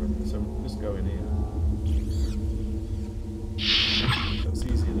up already. So we'll just go in here. That's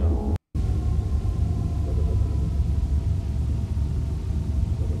easy enough.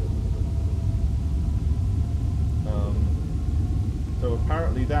 So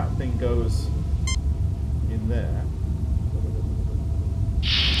apparently that thing goes in there.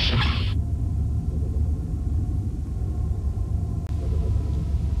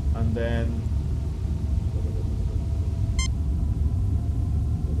 And then...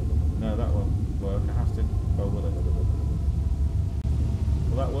 No, that won't work. I have to... Oh, will it?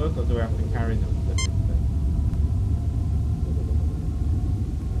 Will that work, or do I have to carry the thing?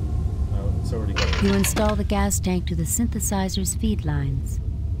 No, it's already got it. You install the gas tank to the synthesizer's feed lines.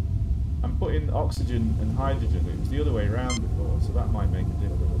 I'm putting oxygen and hydrogen. It was the other way around before, so that might make a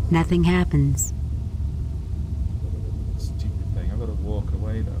difference. Nothing happens. Stupid thing. I've got to walk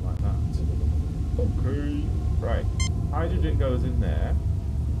away though, like that. Okay. Right. Hydrogen goes in there.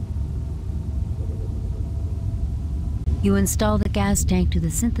 You install the gas tank to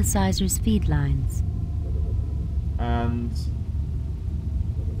the synthesizer's feed lines. And...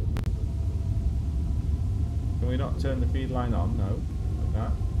 Can we not turn the feed line on? No. Like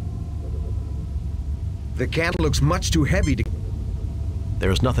that. The can looks much too heavy to... There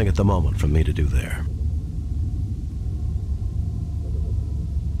is nothing at the moment for me to do there.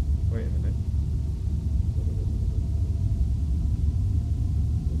 Wait a minute.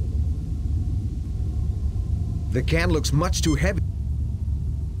 The can looks much too heavy.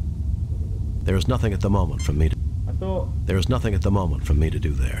 There is nothing at the moment for me to... I thought... There is nothing at the moment for me to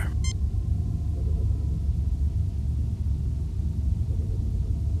do there.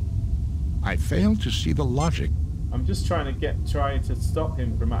 I fail to see the logic. I'm just trying to stop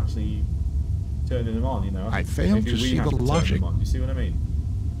him from actually turning them on, you know. I fail to see the logic. Do you see what I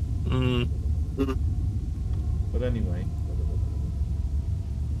mean? But anyway.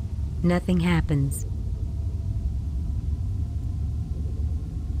 Nothing happens.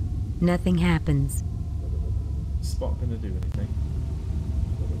 Nothing happens. Is Spock gonna do anything?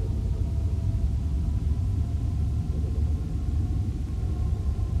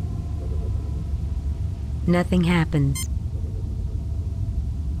 Nothing happens.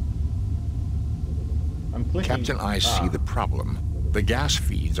 I'm clicking. Captain, I see the problem. The gas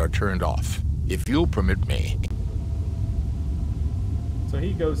feeds are turned off. If you'll permit me. So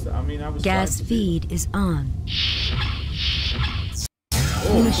he goes. I mean, I was. Gas feed is on.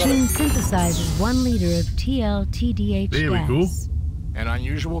 The machine synthesizes 1 liter of TLTDH gas. There we go. An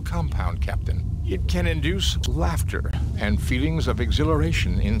unusual compound, Captain. It can induce laughter and feelings of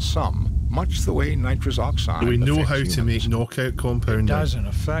exhilaration in some, much the way nitrous oxide. Do we know affects how humans. to make knockout compound? It doesn't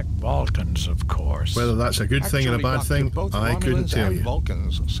affect Vulcans, of course. Whether that's a good thing or a Actually, bad Doctor, thing, both I couldn't Romulans tell and you.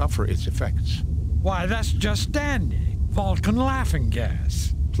 Vulcans suffer its effects. Why, that's just dandy. Vulcan laughing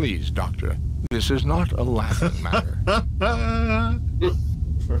gas. Please, Doctor, this is not a laughing matter.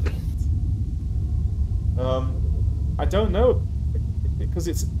 I don't know, because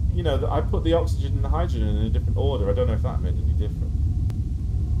it's, you know, I put the oxygen and the hydrogen in a different order. I don't know if that made any difference.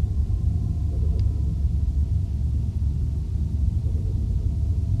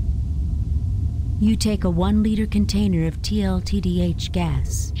 You take a 1 liter container of TLTDH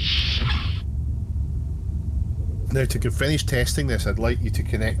gas. Now, to finish testing this, I'd like you to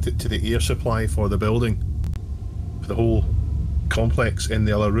connect it to the air supply for the building, for the whole complex in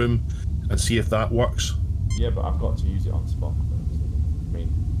the other room, and see if that works. Yeah, but I've got to use it on spot first. I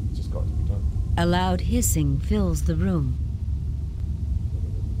mean, it's just got to be done. A loud hissing fills the room.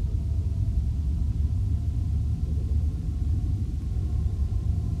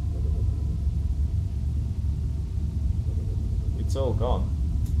 It's all gone.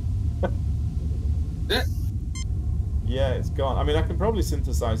 Yeah, it's gone. I mean, I can probably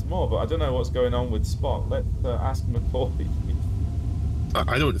synthesize more, but I don't know what's going on with Spock. Let's ask McCoy.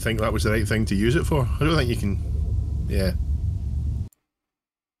 I don't think that was the right thing to use it for. I don't think you can... Yeah.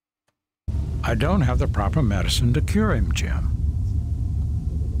 I don't have the proper medicine to cure him, Jim.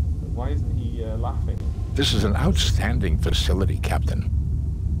 Why isn't he laughing? This is an outstanding facility, Captain.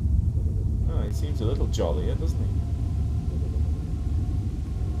 Oh, he seems a little jollier, doesn't he?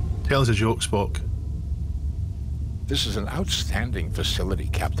 Tell us a joke, Spock. This is an outstanding facility,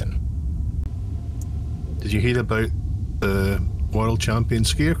 Captain. Did you hear about the world champion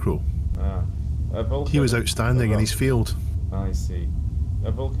Scarecrow? Vulcan, he was outstanding in his field. I see.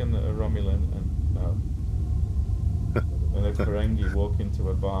 A Vulcan, a Romulan, and a Ferengi walk into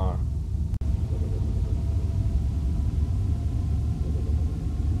a bar.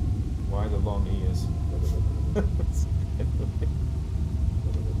 Why the long ears?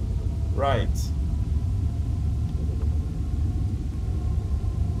 Right.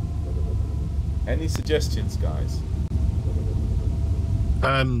 Any suggestions, guys?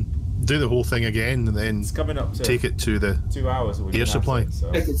 Do the whole thing again and then It's coming up to take it to the 2 hours. air supply. I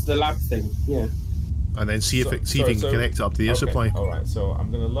think it's the lab thing, yeah. And then see if you can connect it up to the air supply. Alright, so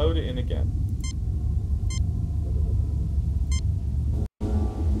I'm going to load it in again.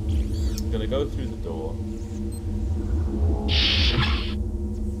 I'm going to go through the door.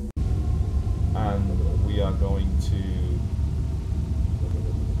 And we are going to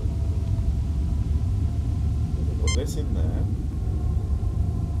put this in there.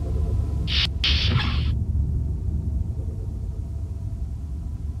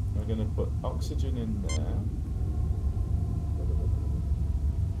 We're going to put oxygen in there.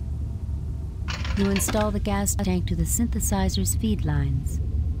 You install the gas tank to the synthesizer's feed lines.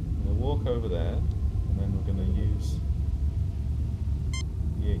 I'm going to walk over there, and then we're going to use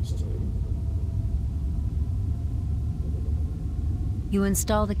the H2. You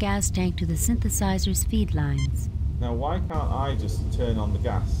install the gas tank to the synthesizer's feed lines. Now, why can't I just turn on the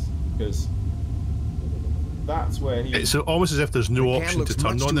gas? Because that's where he... It's almost as if there's no option to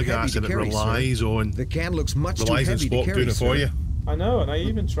turn on the gas, and it relies on... The can looks much too relies on heavy to Spock carry, doing it for sir. you. I know, and I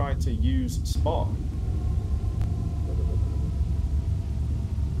even tried to use Spock.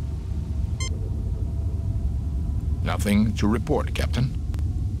 Nothing to report, Captain.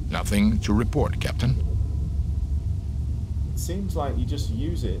 Nothing to report, Captain. It seems like you just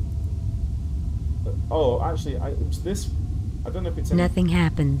use it. Oh, actually, it was this... I don't know if it's... Nothing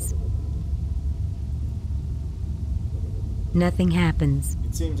happens. Nothing happens.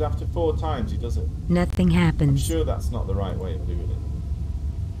 It seems after 4 times he does it. Nothing I'm happens. sure that's not the right way of doing it.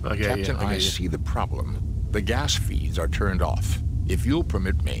 Captain, I see the problem. The gas feeds are turned off. If you'll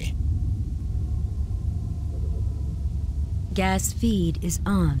permit me. Gas feed is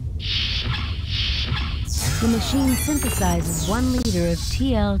on. The machine synthesizes 1 liter of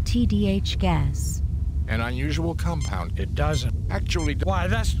TLTDH gas. An unusual compound. It doesn't. Actually, why,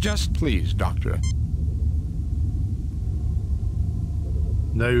 that's just... Please, Doctor.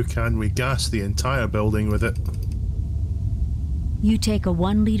 Now can we gas the entire building with it? You take a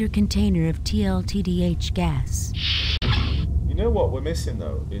 1 liter container of TLTDH gas. You know what we're missing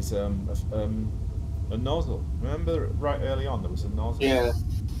though is A nozzle. Remember right early on there was a nozzle? Yeah.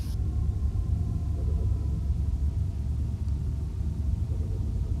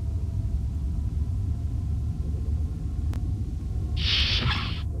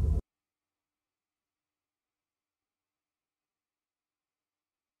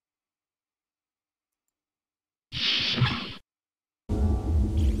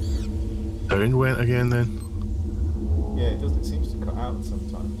 Sound went again then. Yeah, it does. It seems to cut out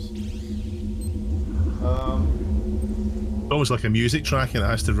sometimes. Almost like a music track and it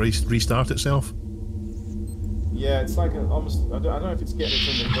has to restart itself. Yeah, it's like almost. I don't know if it's getting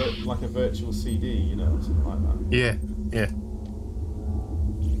it from like a virtual CD, you know, something like that. Yeah, yeah.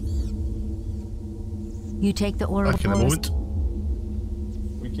 You take the oral Back in a moment.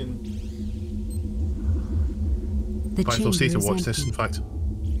 We can. The Right, I'll stay to chamber is watch this. empty. In fact.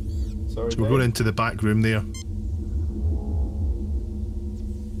 Sorry. So we're going into the back room there.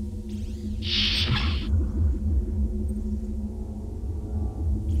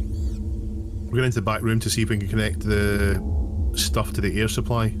 We're going into the back room to see if we can connect the stuff to the air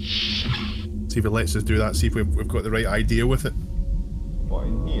supply. See if it lets us do that. See if we've got the right idea with it. What,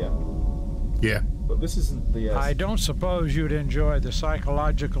 in here? Yeah. But this isn't the. I don't suppose you'd enjoy the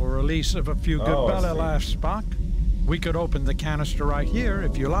psychological release of a few good belly laughs, Spock. We could open the canister right here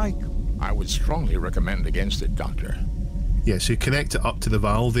if you like. I would strongly recommend against it, Doctor. Yeah, so you connect it up to the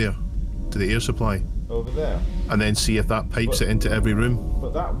valve there, to the air supply. Over there. And then see if that pipes it into every room.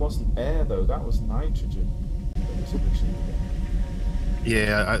 But that wasn't air though, that was nitrogen. That was originally there.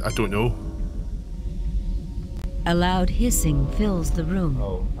 Yeah, I don't know. A loud hissing fills the room.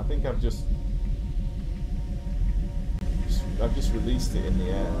 Oh, I think I've just released it in the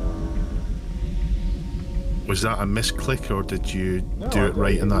air. Was that a misclick or did you do I it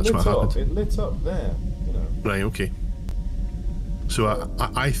right don't. and that's what happened? It lit up there, you know. Right, okay. So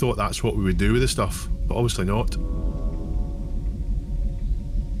I thought that's what we would do with the stuff, but obviously not.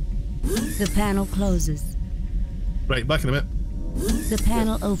 The panel closes. Right, back in a minute. The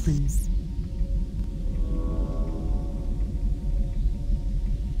panel opens.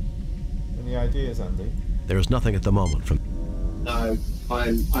 Any ideas, Andy? There is nothing at the moment from. No,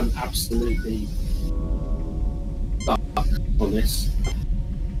 I'm absolutely stuck on this.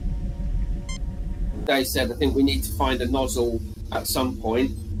 They said I think we need to find a nozzle at some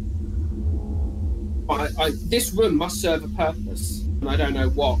point. This room must serve a purpose, and I don't know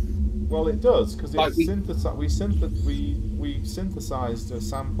what. Well, it does because Like we synthesized a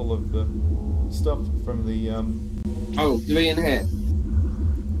sample of the stuff from the. Oh, do we in here?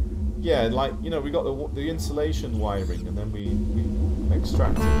 Yeah, like you know, we got the insulation wiring, and then we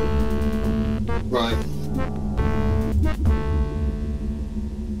extracted it. Right.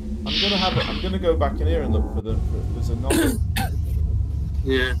 I'm gonna go back in here and look for there's a nozzle.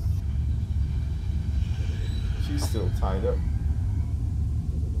 Yeah. She's still tied up.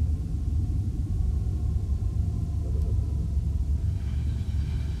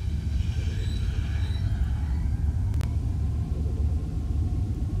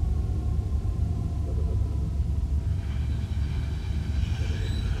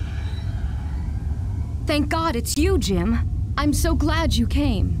 Thank God it's you, Jim. I'm so glad you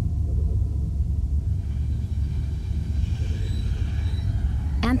came.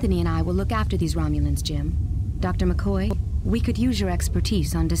 Anthony and I will look after these Romulans, Jim. Dr. McCoy, we could use your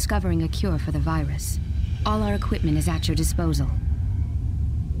expertise on discovering a cure for the virus. All our equipment is at your disposal.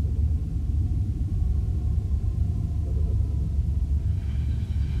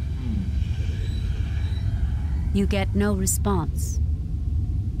 You get no response.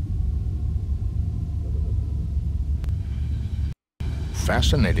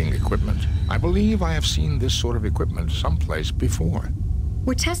 Fascinating equipment. I believe I have seen this sort of equipment someplace before.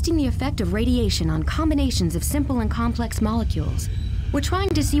 We're testing the effect of radiation on combinations of simple and complex molecules. We're trying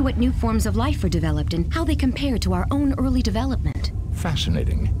to see what new forms of life are developed and how they compare to our own early development.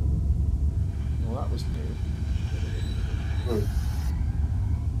 Fascinating. Well, that was new.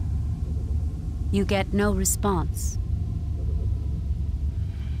 You get no response.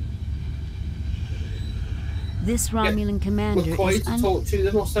 This Romulan commander McCoy is to talk to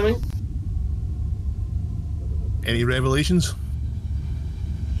them or something? Any revelations?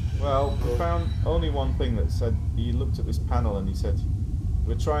 Well, we found only one thing that said he looked at this panel and he said,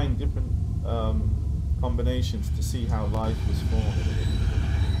 "We're trying different combinations to see how life was formed.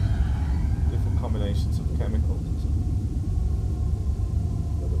 Different combinations of chemicals."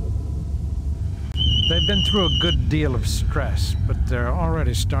 They've been through a good deal of stress, but they're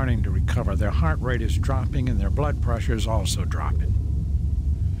already starting to recover. Their heart rate is dropping and their blood pressure is also dropping.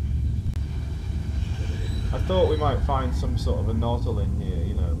 I thought we might find some sort of a nozzle in here,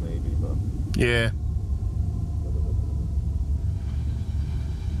 you know, maybe, but... Yeah.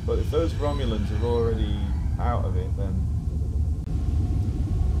 But if those Romulans are already out of it, then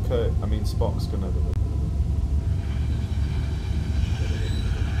Spock's gonna.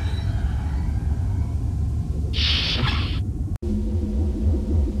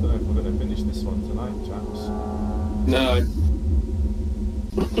 Don't know if we're gonna finish this one tonight, chaps. No.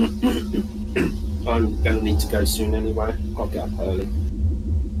 I'm gonna need to go soon anyway. I'll get up early.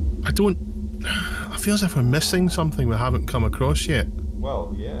 I feel as if we're missing something we haven't come across yet.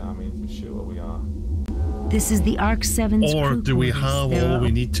 Well, yeah, I mean, for sure we are. This is the Arc 7's Or crew do we quarters. have There all are- we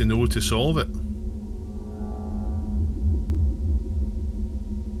need to know to solve it?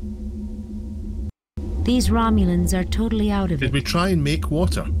 These Romulans are totally out of Did it. we try and make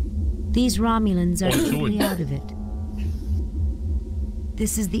water? These Romulans are On its totally own? out of it.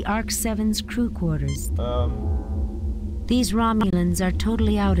 This is the Arc 7's crew quarters. These Romulans are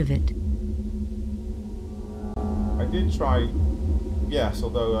totally out of it. I did try, yes,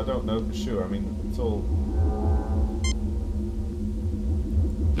 although I don't know for sure. I mean, it's all.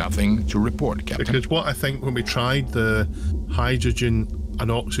 Nothing to report, Captain. Because what I think when we tried the hydrogen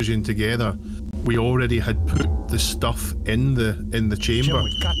and oxygen together, we already had put the stuff in the chamber. Jim,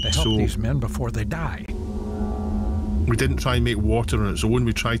 we've got to help So these men before they die. we didn't try and make water on its own.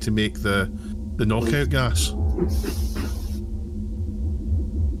 We tried to make the knockout gas.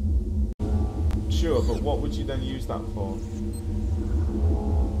 Sure, but what would you then use that for?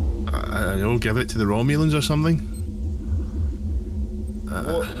 I don't know, give it to the Romulans or something.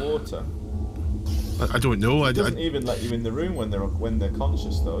 Water. I don't know. It doesn't even let you in the room when they're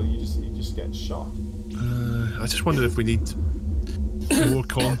conscious, though. You just get shot. I just wonder if we need more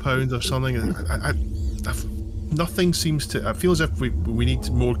compounds or something. Nothing seems to. I feel as if we need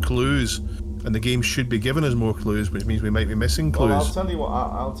more clues, and the game should be giving us more clues, which means we might be missing clues. Well,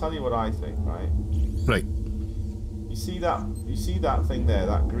 I'll tell you what I think. Right. Right. You see that thing there,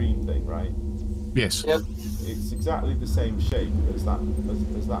 that green thing, right? Yes. Yep. It's exactly the same shape as that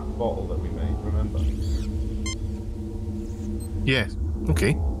bottle that we made. Remember? Yeah.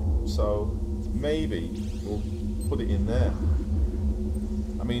 Okay. So maybe we'll put it in there.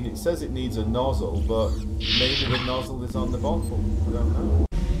 I mean, it says it needs a nozzle, but maybe the nozzle is on the bottle. I don't know.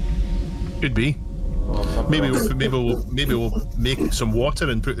 Could be. Maybe we'll make some water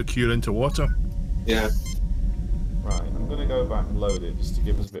and put the cure into water. Yeah. Right. I'm gonna go back and load it just to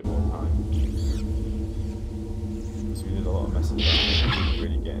give us a bit more time. Because we did a lot of messing around. We didn't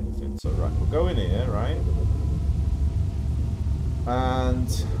really get anything. So right, we'll go in here, right? And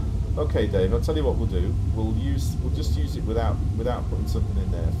okay, Dave. I'll tell you what we'll do. We'll just use it without putting something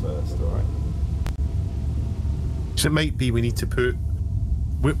in there first. All right. So it might be we need to put.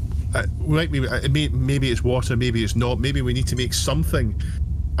 Maybe it's water, maybe it's not. Maybe we need to make something,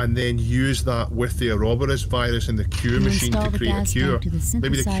 and then use that with the Ouroboros virus and the cure machine to create a cure.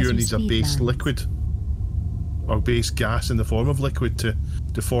 Maybe the cure needs a base liquid, or base gas in the form of liquid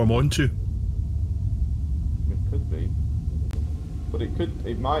to form onto. It could be, but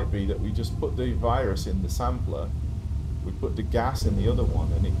it might be that we just put the virus in the sampler, we put the gas in the other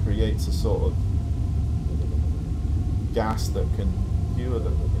one, and it creates a sort of gas that can cure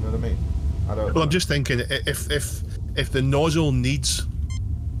them. You know what I mean? I don't. Well, I'm just thinking if the nozzle needs.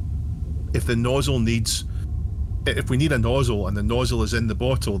 If we need a nozzle and the nozzle is in the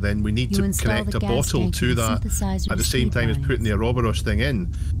bottle, then we need to connect a bottle to that at the same time as putting the Ouroboros thing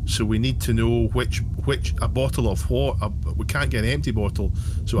in. So we need to know which a bottle of what. We can't get an empty bottle,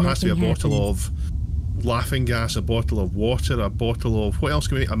 so it has to be a bottle of laughing gas, a bottle of water, a bottle of what else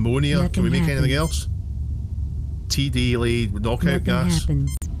can we make? Ammonia. Can we make anything else? TD knockout gas.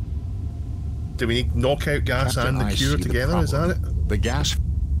 Do we need knockout gas Captain, and the I cure see the together? Is that problem. it? The gas.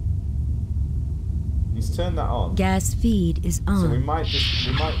 He's turned that on. Gas feed is on. So we might get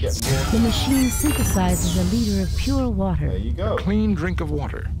water. The machine synthesizes a liter of pure water. There you go. A clean drink of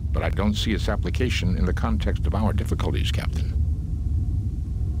water, but I don't see its application in the context of our difficulties, Captain.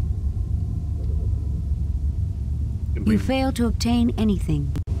 You fail to obtain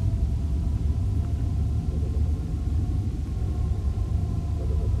anything.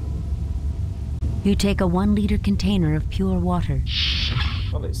 You take a 1 liter container of pure water.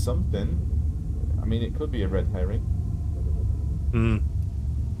 Well, it's something. I mean, it could be a red herring.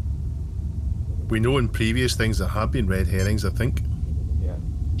 We know in previous things there have been red herrings, I think. Yeah.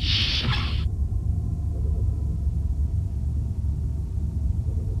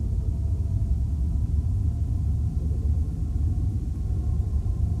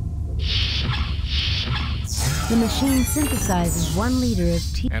 The machine synthesizes 1 liter of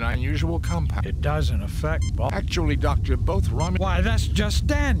tea. An unusual compound. It doesn't affect. Actually, Doctor, both Romulans. Why, that's just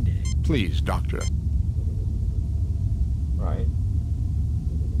dandy. Please, Doctor. Right.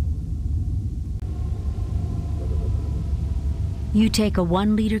 You take a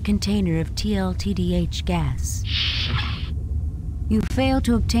 1-liter container of TLTDH gas. You fail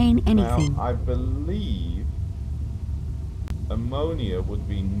to obtain anything. Now, I believe ammonia would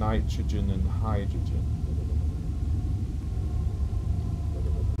be nitrogen and hydrogen.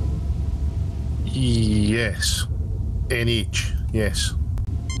 Yes. NH, yes.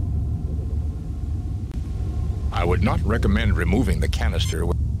 I would not recommend removing the canister.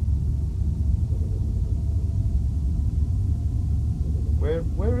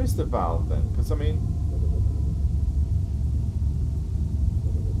 Where is the valve then? Because I mean,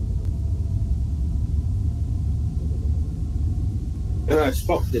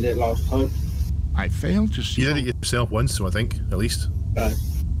 Spock did it last time. I failed to see. You did it yourself once, so I think, at least.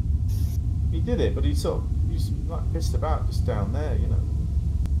 he did it, but he's like pissed about just down there, you know.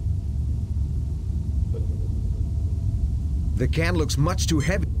 The can looks much too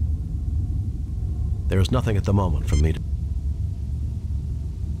heavy. There is nothing at the moment for me to...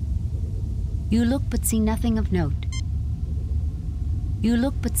 You look but see nothing of note. You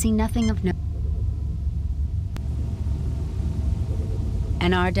look but see nothing of note.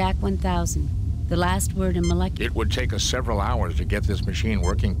 An RDAC 1000. The last word in molecular. It would take us several hours to get this machine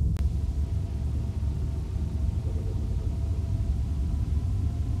working.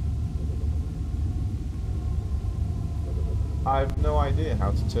 I have no idea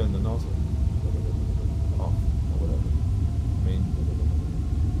how to turn the nozzle off or whatever. I mean,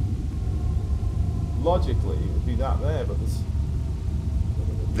 logically it would be that there, but there's...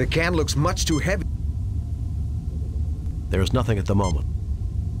 The can looks much too heavy. There is nothing at the moment.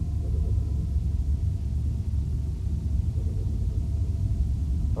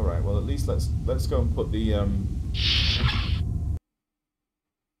 All right. Well, at least let's go and put the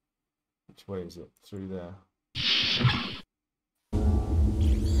Which way is it? Through there.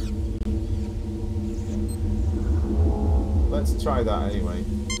 Let's try that anyway.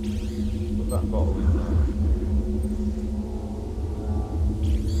 Put that bottle in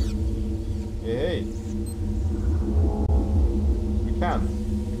there. Hey! We can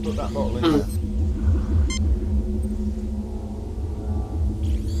put that bottle in there.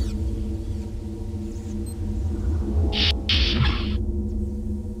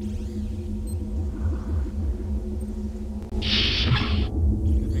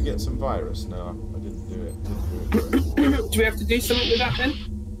 Did we get some virus? No, I didn't do it. Do we have to do something with that then?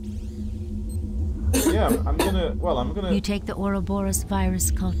 Yeah, I'm gonna... You take the Ouroboros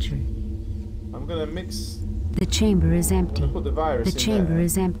virus culture. I'm gonna mix... The chamber is empty. Put the virus in The chamber there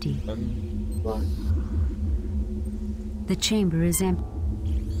is empty. and The chamber is empty.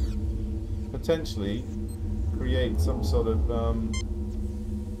 potentially create some sort of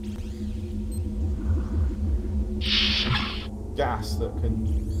gas that can,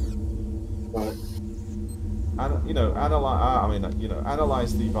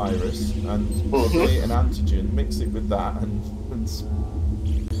 analyze the virus and create an antigen, mix it with that, and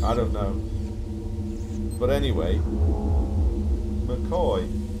I don't know. But anyway, McCoy,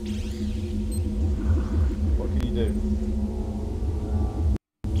 what can you do?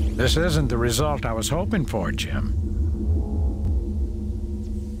 This isn't the result I was hoping for, Jim.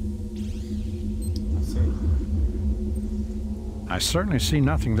 I see. I certainly see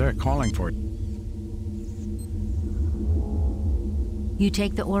nothing there calling for it. You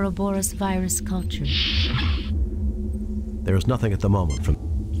take the Ouroboros virus culture. There is nothing at the moment for...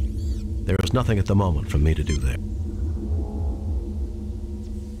 There is nothing at the moment for me to do there.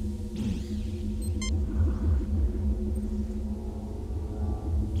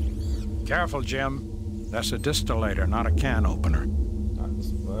 Careful, Jim. That's a distillator, not a can opener. That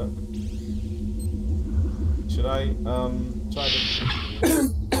doesn't work. Should I try to...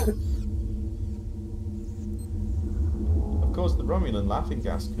 Of course, the Romulan laughing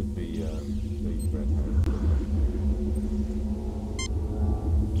gas could be red herring.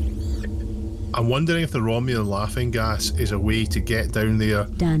 I'm wondering if the Romulan laughing gas is a way to get down there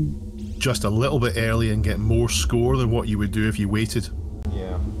just a little bit early and get more score than what you would do if you waited.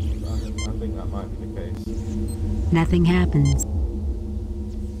 Yeah, I think that might be the case. Nothing happens.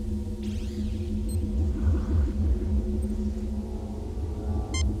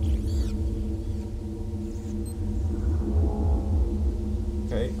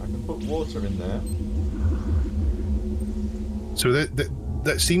 Okay, I can put water in there. So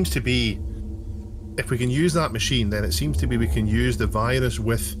that seems to be, if we can use that machine, then it seems to be we can use the virus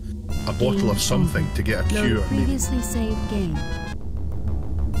with a bottle of something to get a cure. Load previously saved game.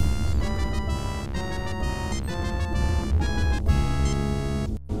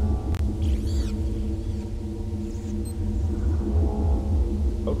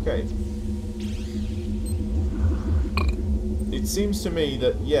 Okay. It seems to me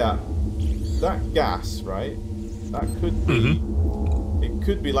that, yeah, that gas, right? That could be, it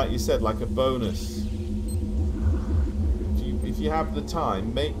could be, like you said, like a bonus. If you have the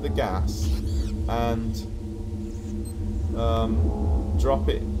time, make the gas and drop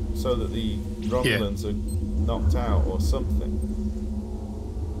it so that the Romulans are knocked out or something.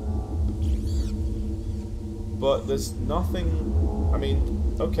 But there's nothing. I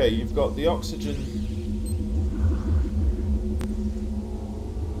mean, okay, you've got the oxygen,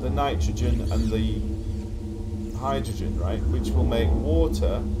 the nitrogen, and the hydrogen, right? Which will make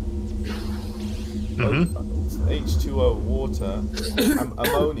water, H2O, water,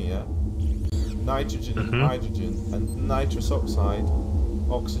 ammonia, nitrogen and hydrogen, and nitrous oxide,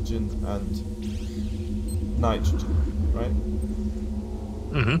 oxygen and nitrogen, right?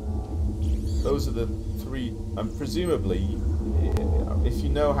 Those are the three, and presumably, if you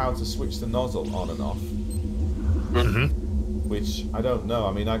know how to switch the nozzle on and off, which I don't know.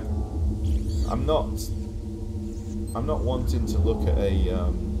 I mean, I'm not wanting to look at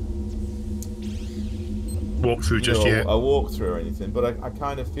a walkthrough just yet. A walkthrough or anything, but I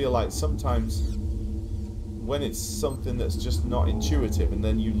kind of feel like sometimes when it's something that's just not intuitive, and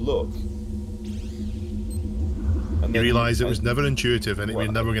then you look, and you realise it was never intuitive, and we're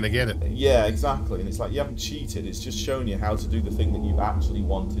never going to get it. Yeah, exactly. And it's like you haven't cheated; it's just shown you how to do the thing that you actually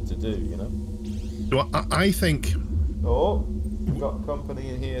wanted to do. You know. So I think. Oh, we've got company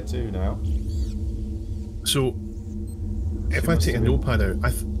in here too now. So, if I take a notepad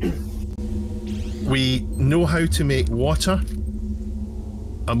out, we know how to make water,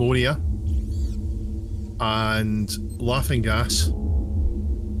 ammonia, and laughing gas,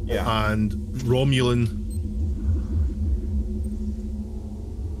 and Romulan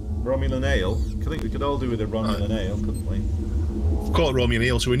ale. I think we could all do with a Romulan ale, couldn't we? Call it Romulan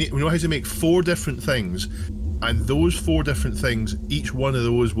ale. So we know how to make 4 different things, and those 4 different things, each one of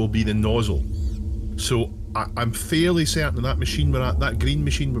those will be the nozzle. So I'm fairly certain that machine we're at, that green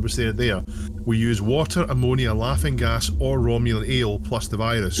machine we were there, we use water, ammonia, laughing gas, or Romulan ale plus the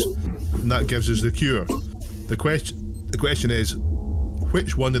virus, and that gives us the cure. The question is,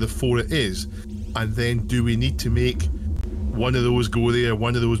 which one of the 4 it is, and then do we need to make one of those go there,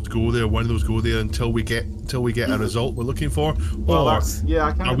 one of those go there, one of those go there until we get a result we're looking for? Well, or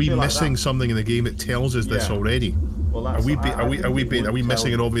are we missing something in the game that tells us this already? Well, are we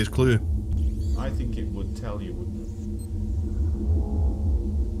missing an obvious clue? I think it would tell you, wouldn't it?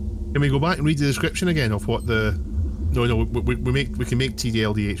 Can we go back and read the description again of what the? No, we can make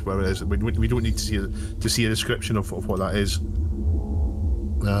TDLDH whatever it is. We don't need to see a description of what that is.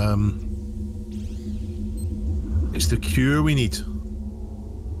 It's the cure we need.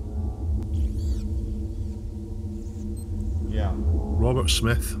 Yeah. Robert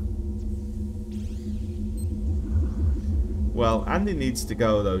Smith. Well, Andy needs to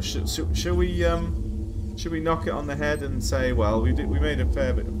go though. Shall we knock it on the head and say, well, we made a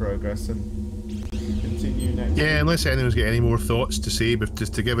fair bit of progress and continue next week? Unless anyone's got any more thoughts to say, but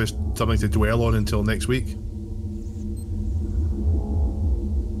just to give us something to dwell on until next week.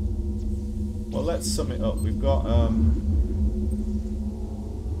 Well, let's sum it up. We've got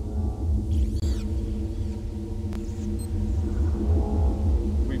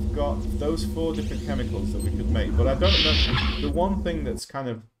those 4 different chemicals that we could make, but I don't know. The one thing that's kind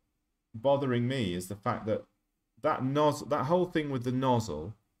of bothering me is the fact that that whole thing with the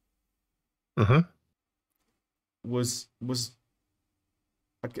nozzle was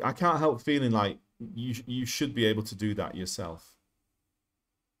I can't help feeling like you should be able to do that yourself.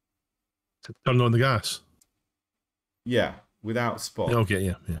 To turn on the gas. Yeah, without Spock. Okay,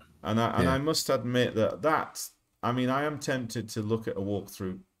 yeah. And I must admit that I mean, I am tempted to look at a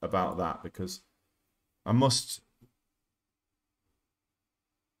walkthrough about that, because I must.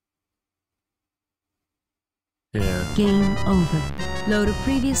 Yeah. Game over. Load a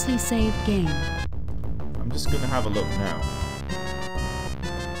previously saved game. I'm just going to have a look now.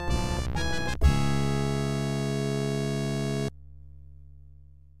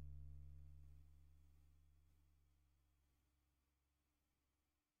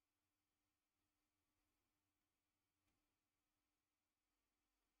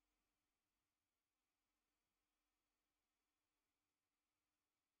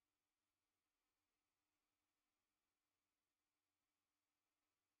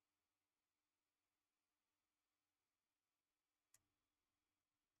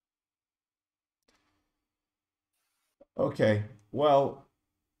 Okay, well,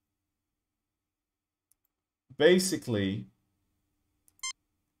 basically,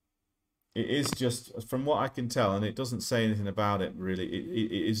 it is just, from what I can tell, and it doesn't say anything about it really,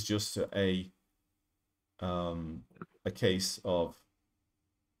 it is just a case of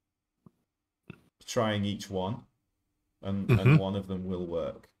trying each one, and one of them will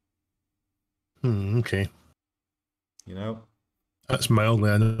work. Okay. You know? That's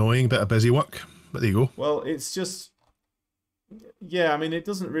mildly annoying, bit of busy work, but there you go. Well, it's just... Yeah, I mean, it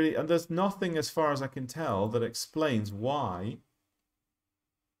doesn't really... And there's nothing, as far as I can tell, that explains why...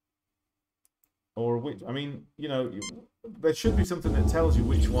 Or which... I mean, you know, there should be something that tells you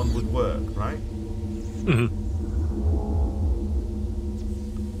which one would work, right?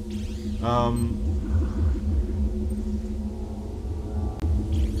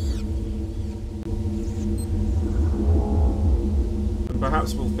 And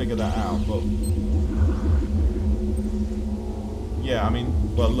perhaps we'll figure that out, but... Yeah, I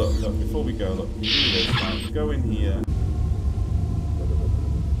mean, well, look, before we go, look, we do this, right? Go in here,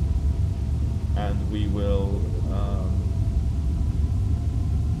 and we will,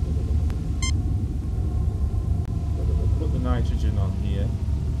 put the nitrogen on here.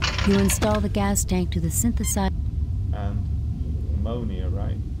 You install the gas tank to the synthesizer. And ammonia,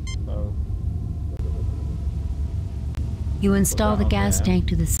 right? So you install the gas tank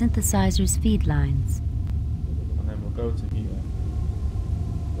to the synthesizer's feed lines. And then we'll go to here.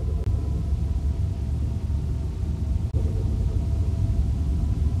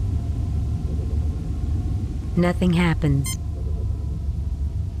 Nothing happens.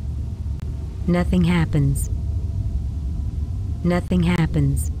 Nothing happens. Nothing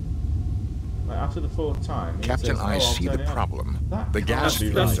happens. Like after the fourth time, Captain, says, I see the problem. The gas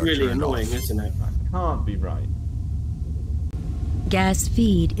feeds That's are really turned annoying, off. isn't it? That can't be right. Gas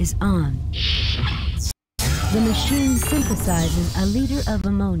feed is on. The machine synthesizes a liter of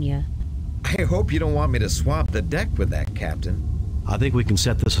ammonia. I hope you don't want me to swap the deck with that, Captain. I think we can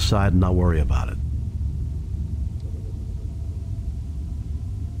set this aside and not worry about it.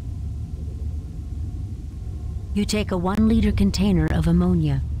 You take a 1 liter container of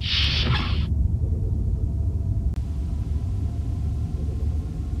ammonia.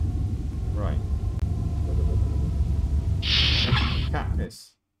 Right. Cat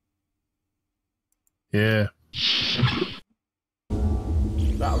piss. Yeah.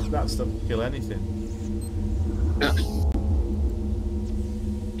 That stuff will kill anything.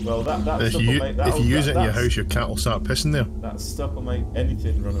 Well, that If stuff you, will make... if you use it in your house, your cat will start pissing there. That stuff will make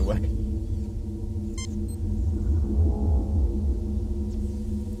anything run away.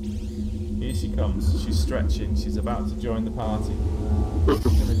 Here she comes. She's stretching. She's about to join the party. She's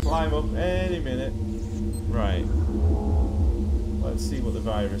going to climb up any minute. Right. Let's see what the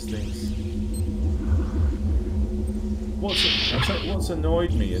virus thinks. What's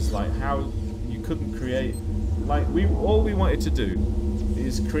annoyed me is like how you couldn't create... Like, all we wanted to do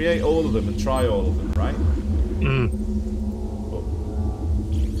is create all of them and try all of them, right?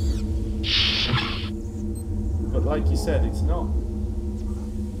 But like you said, it's not...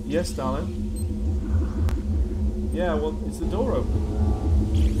 Yes, darling? Yeah, well, it's the door open.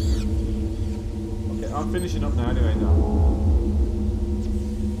 Okay, I'm finishing up now anyway, now.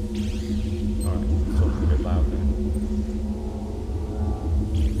 Alright, talking a bit loud there.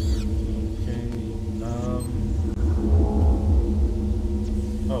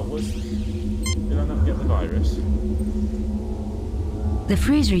 Did I not get the virus? The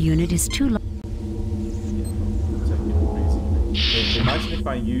freezer unit is too large. Yeah, I'm taking the freezer unit. Imagine if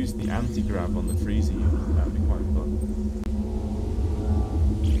I used the anti-grav on the freezer unit. That would be quite fun.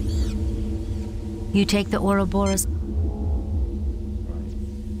 You take the Ouroboros. Right.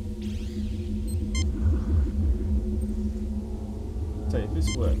 I'll tell you, if this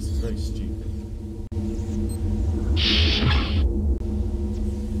works, it's very stupid.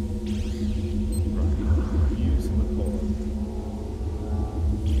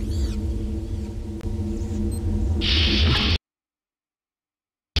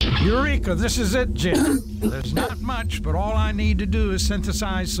 Eureka, this is it, Jim. There's not much, but all I need to do is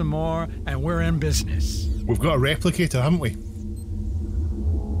synthesize some more, and we're in business. We've got a replicator, haven't we?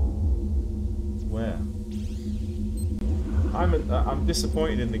 Where? I'm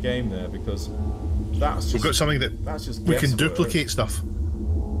disappointed in the game there because that's just... We've got something that that's just we can guesswork. duplicate stuff.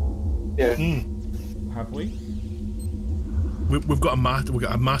 Yeah. Have we? We've got a matter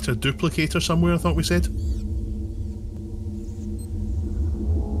duplicator somewhere, I thought we said.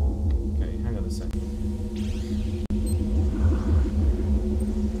 Okay, hang on a second.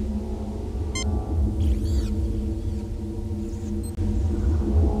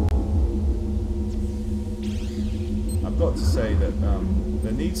 I've got to say that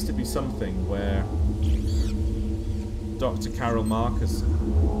there needs to be something where Dr. Carol Marcus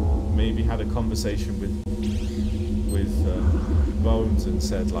maybe had a conversation with Bones and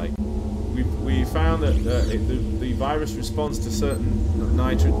said, like, we we found that the virus responds to certain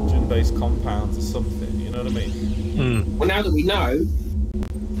nitrogen-based compounds or something. You know what I mean? Well, now that we know,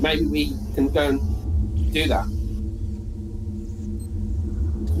 maybe we can go and do that.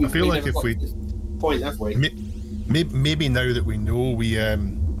 I feel like if we point, have we? Maybe now that we know, we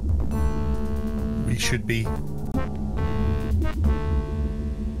should be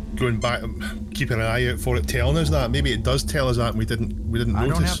going back, keeping an eye out for it, telling us that. Maybe it does tell us that, and we didn't notice. I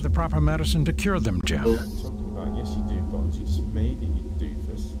don't have the proper medicine to cure them, Jim. Yes, you do, Bonds. You just made it, you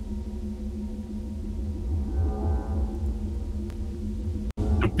doofus.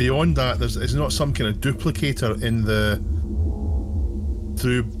 Beyond that, there's not some kind of duplicator in the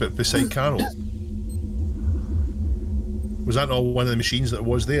beside Carol. Was that not one of the machines that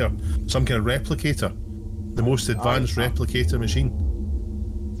was there? Some kind of replicator, the most advanced replicator machine.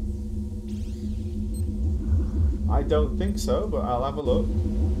 I don't think so, but I'll have a look.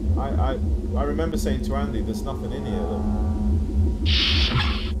 I remember saying to Andy, there's nothing in here.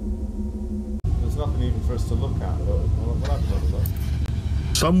 There's nothing even for us to look at. We'll have another look.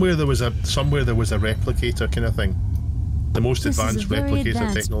 Somewhere there was a replicator kind of thing. The most advanced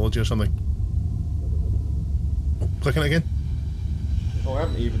replicator technology or something. Click on it again. Oh, I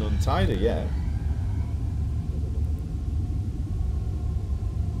haven't even untied it yet.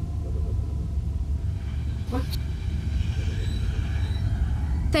 What?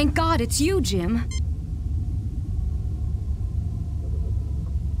 Thank God it's you, Jim.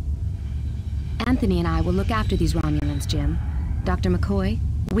 Anthony and I will look after these Romulans, Jim. Dr. McCoy,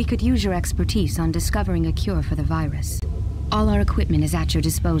 we could use your expertise on discovering a cure for the virus. All our equipment is at your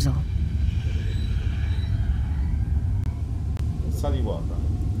disposal. I'll tell you what, right?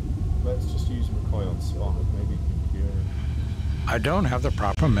 Let's just use McCoy on spot. Maybe he can cure him. I don't have the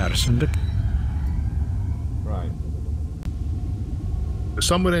proper medicine to... Right.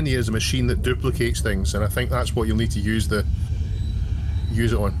 Somewhere in here is a machine that duplicates things, and I think that's what you'll need to use it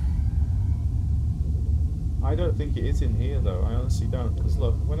on. I don't think it is in here, though. I honestly don't. Because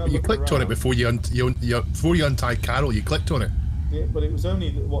look, when I you clicked on it before you untied Carol. You clicked on it. Yeah, but it was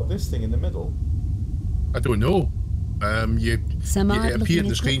only this thing in the middle. I don't know. It appeared on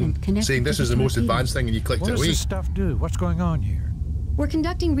the screen saying this is the most advanced thing, and you clicked it away. What does this stuff do? What's going on here? We're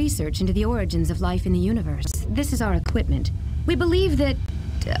conducting research into the origins of life in the universe. This is our equipment. We believe that,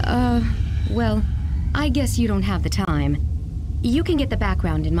 well, I guess you don't have the time. You can get the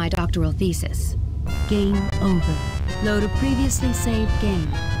background in my doctoral thesis. Game over. Load a previously saved game.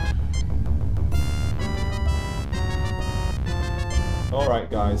 Alright,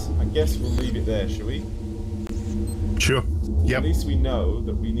 guys. I guess we'll leave it there, shall we? Sure. Yep. At least we know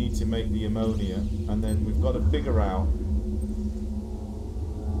that we need to make the ammonia, and then we've got to figure out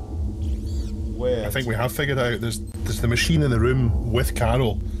where... I think we have figured out there's the machine in the room with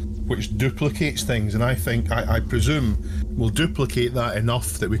Carol which duplicates things, and I presume we'll duplicate that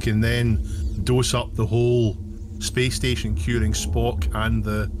enough that we can then dose up the whole space station, curing Spock and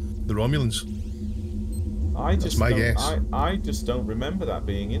the Romulans. That's my guess. I just don't remember that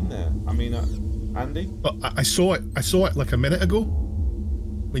being in there. I mean, Andy? I saw it like a minute ago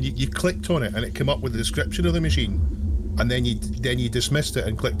when you clicked on it and it came up with the description of the machine, and then you dismissed it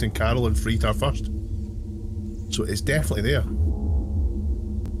and clicked on Carol and freed her first. So it's definitely there.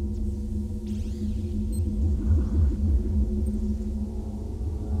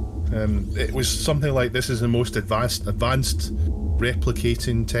 It was something like, this is the most advanced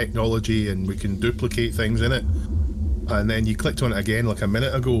replicating technology, and we can duplicate things in it. And then you clicked on it again like a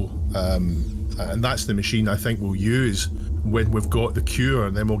minute ago, and that's the machine I think we'll use when we've got the cure,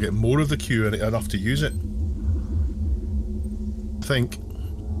 and then we'll get more of the cure enough to use it. I think.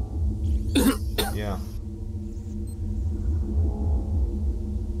 Yeah.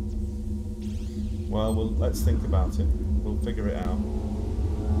 Well, let's think about it. We'll figure it out.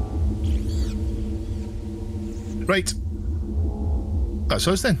 Right. That's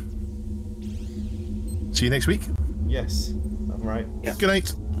us then. See you next week. Yes. All right. Yeah. Good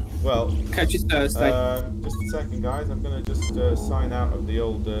night. Well, catch you Thursday. Just a second, guys. I'm going to just sign out of the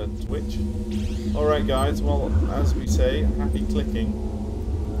old Twitch. All right, guys. Well, as we say, happy clicking.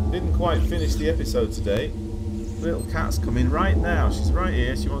 Didn't quite finish the episode today. Little cat's coming right now. She's right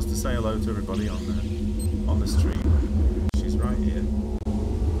here. She wants to say hello to everybody on the stream. She's right here.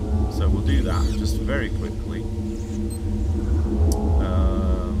 So we'll do that just very quickly.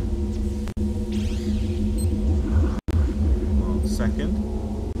 One second.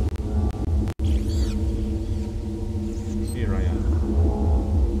 Here I am.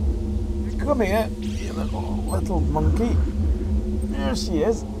 Come here, you little monkey. There she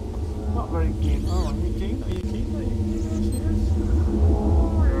is. Not very keen. Oh, are you keen? Are you keen? Are you keen? There she is.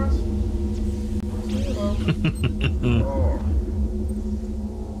 Oh, yes. Oh.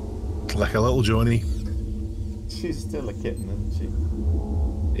 Like a little Johnny. She's still a kitten, isn't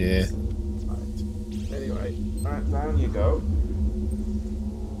she? Yeah. Right. Anyway, right, down you go.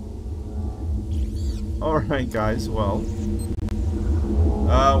 Alright guys, well,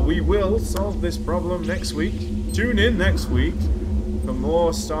 we will solve this problem next week. Tune in next week for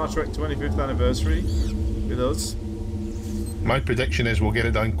more Star Trek 25th Anniversary with us. My prediction is we'll get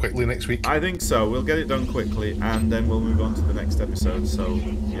it done quickly next week. I think so. We'll get it done quickly and then we'll move on to the next episode. So,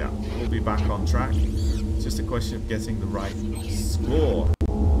 yeah, we'll be back on track. It's just a question of getting the right score.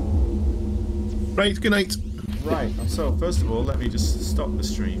 Right, good night. Right, so first of all, let me just stop the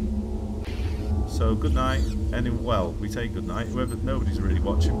stream. So good night, and well, we say good night. Nobody's really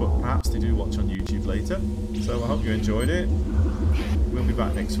watching, but perhaps they do watch on YouTube later. So I hope you enjoyed it. We'll be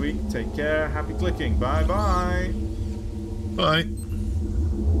back next week. Take care. Happy clicking. Bye bye. Bye.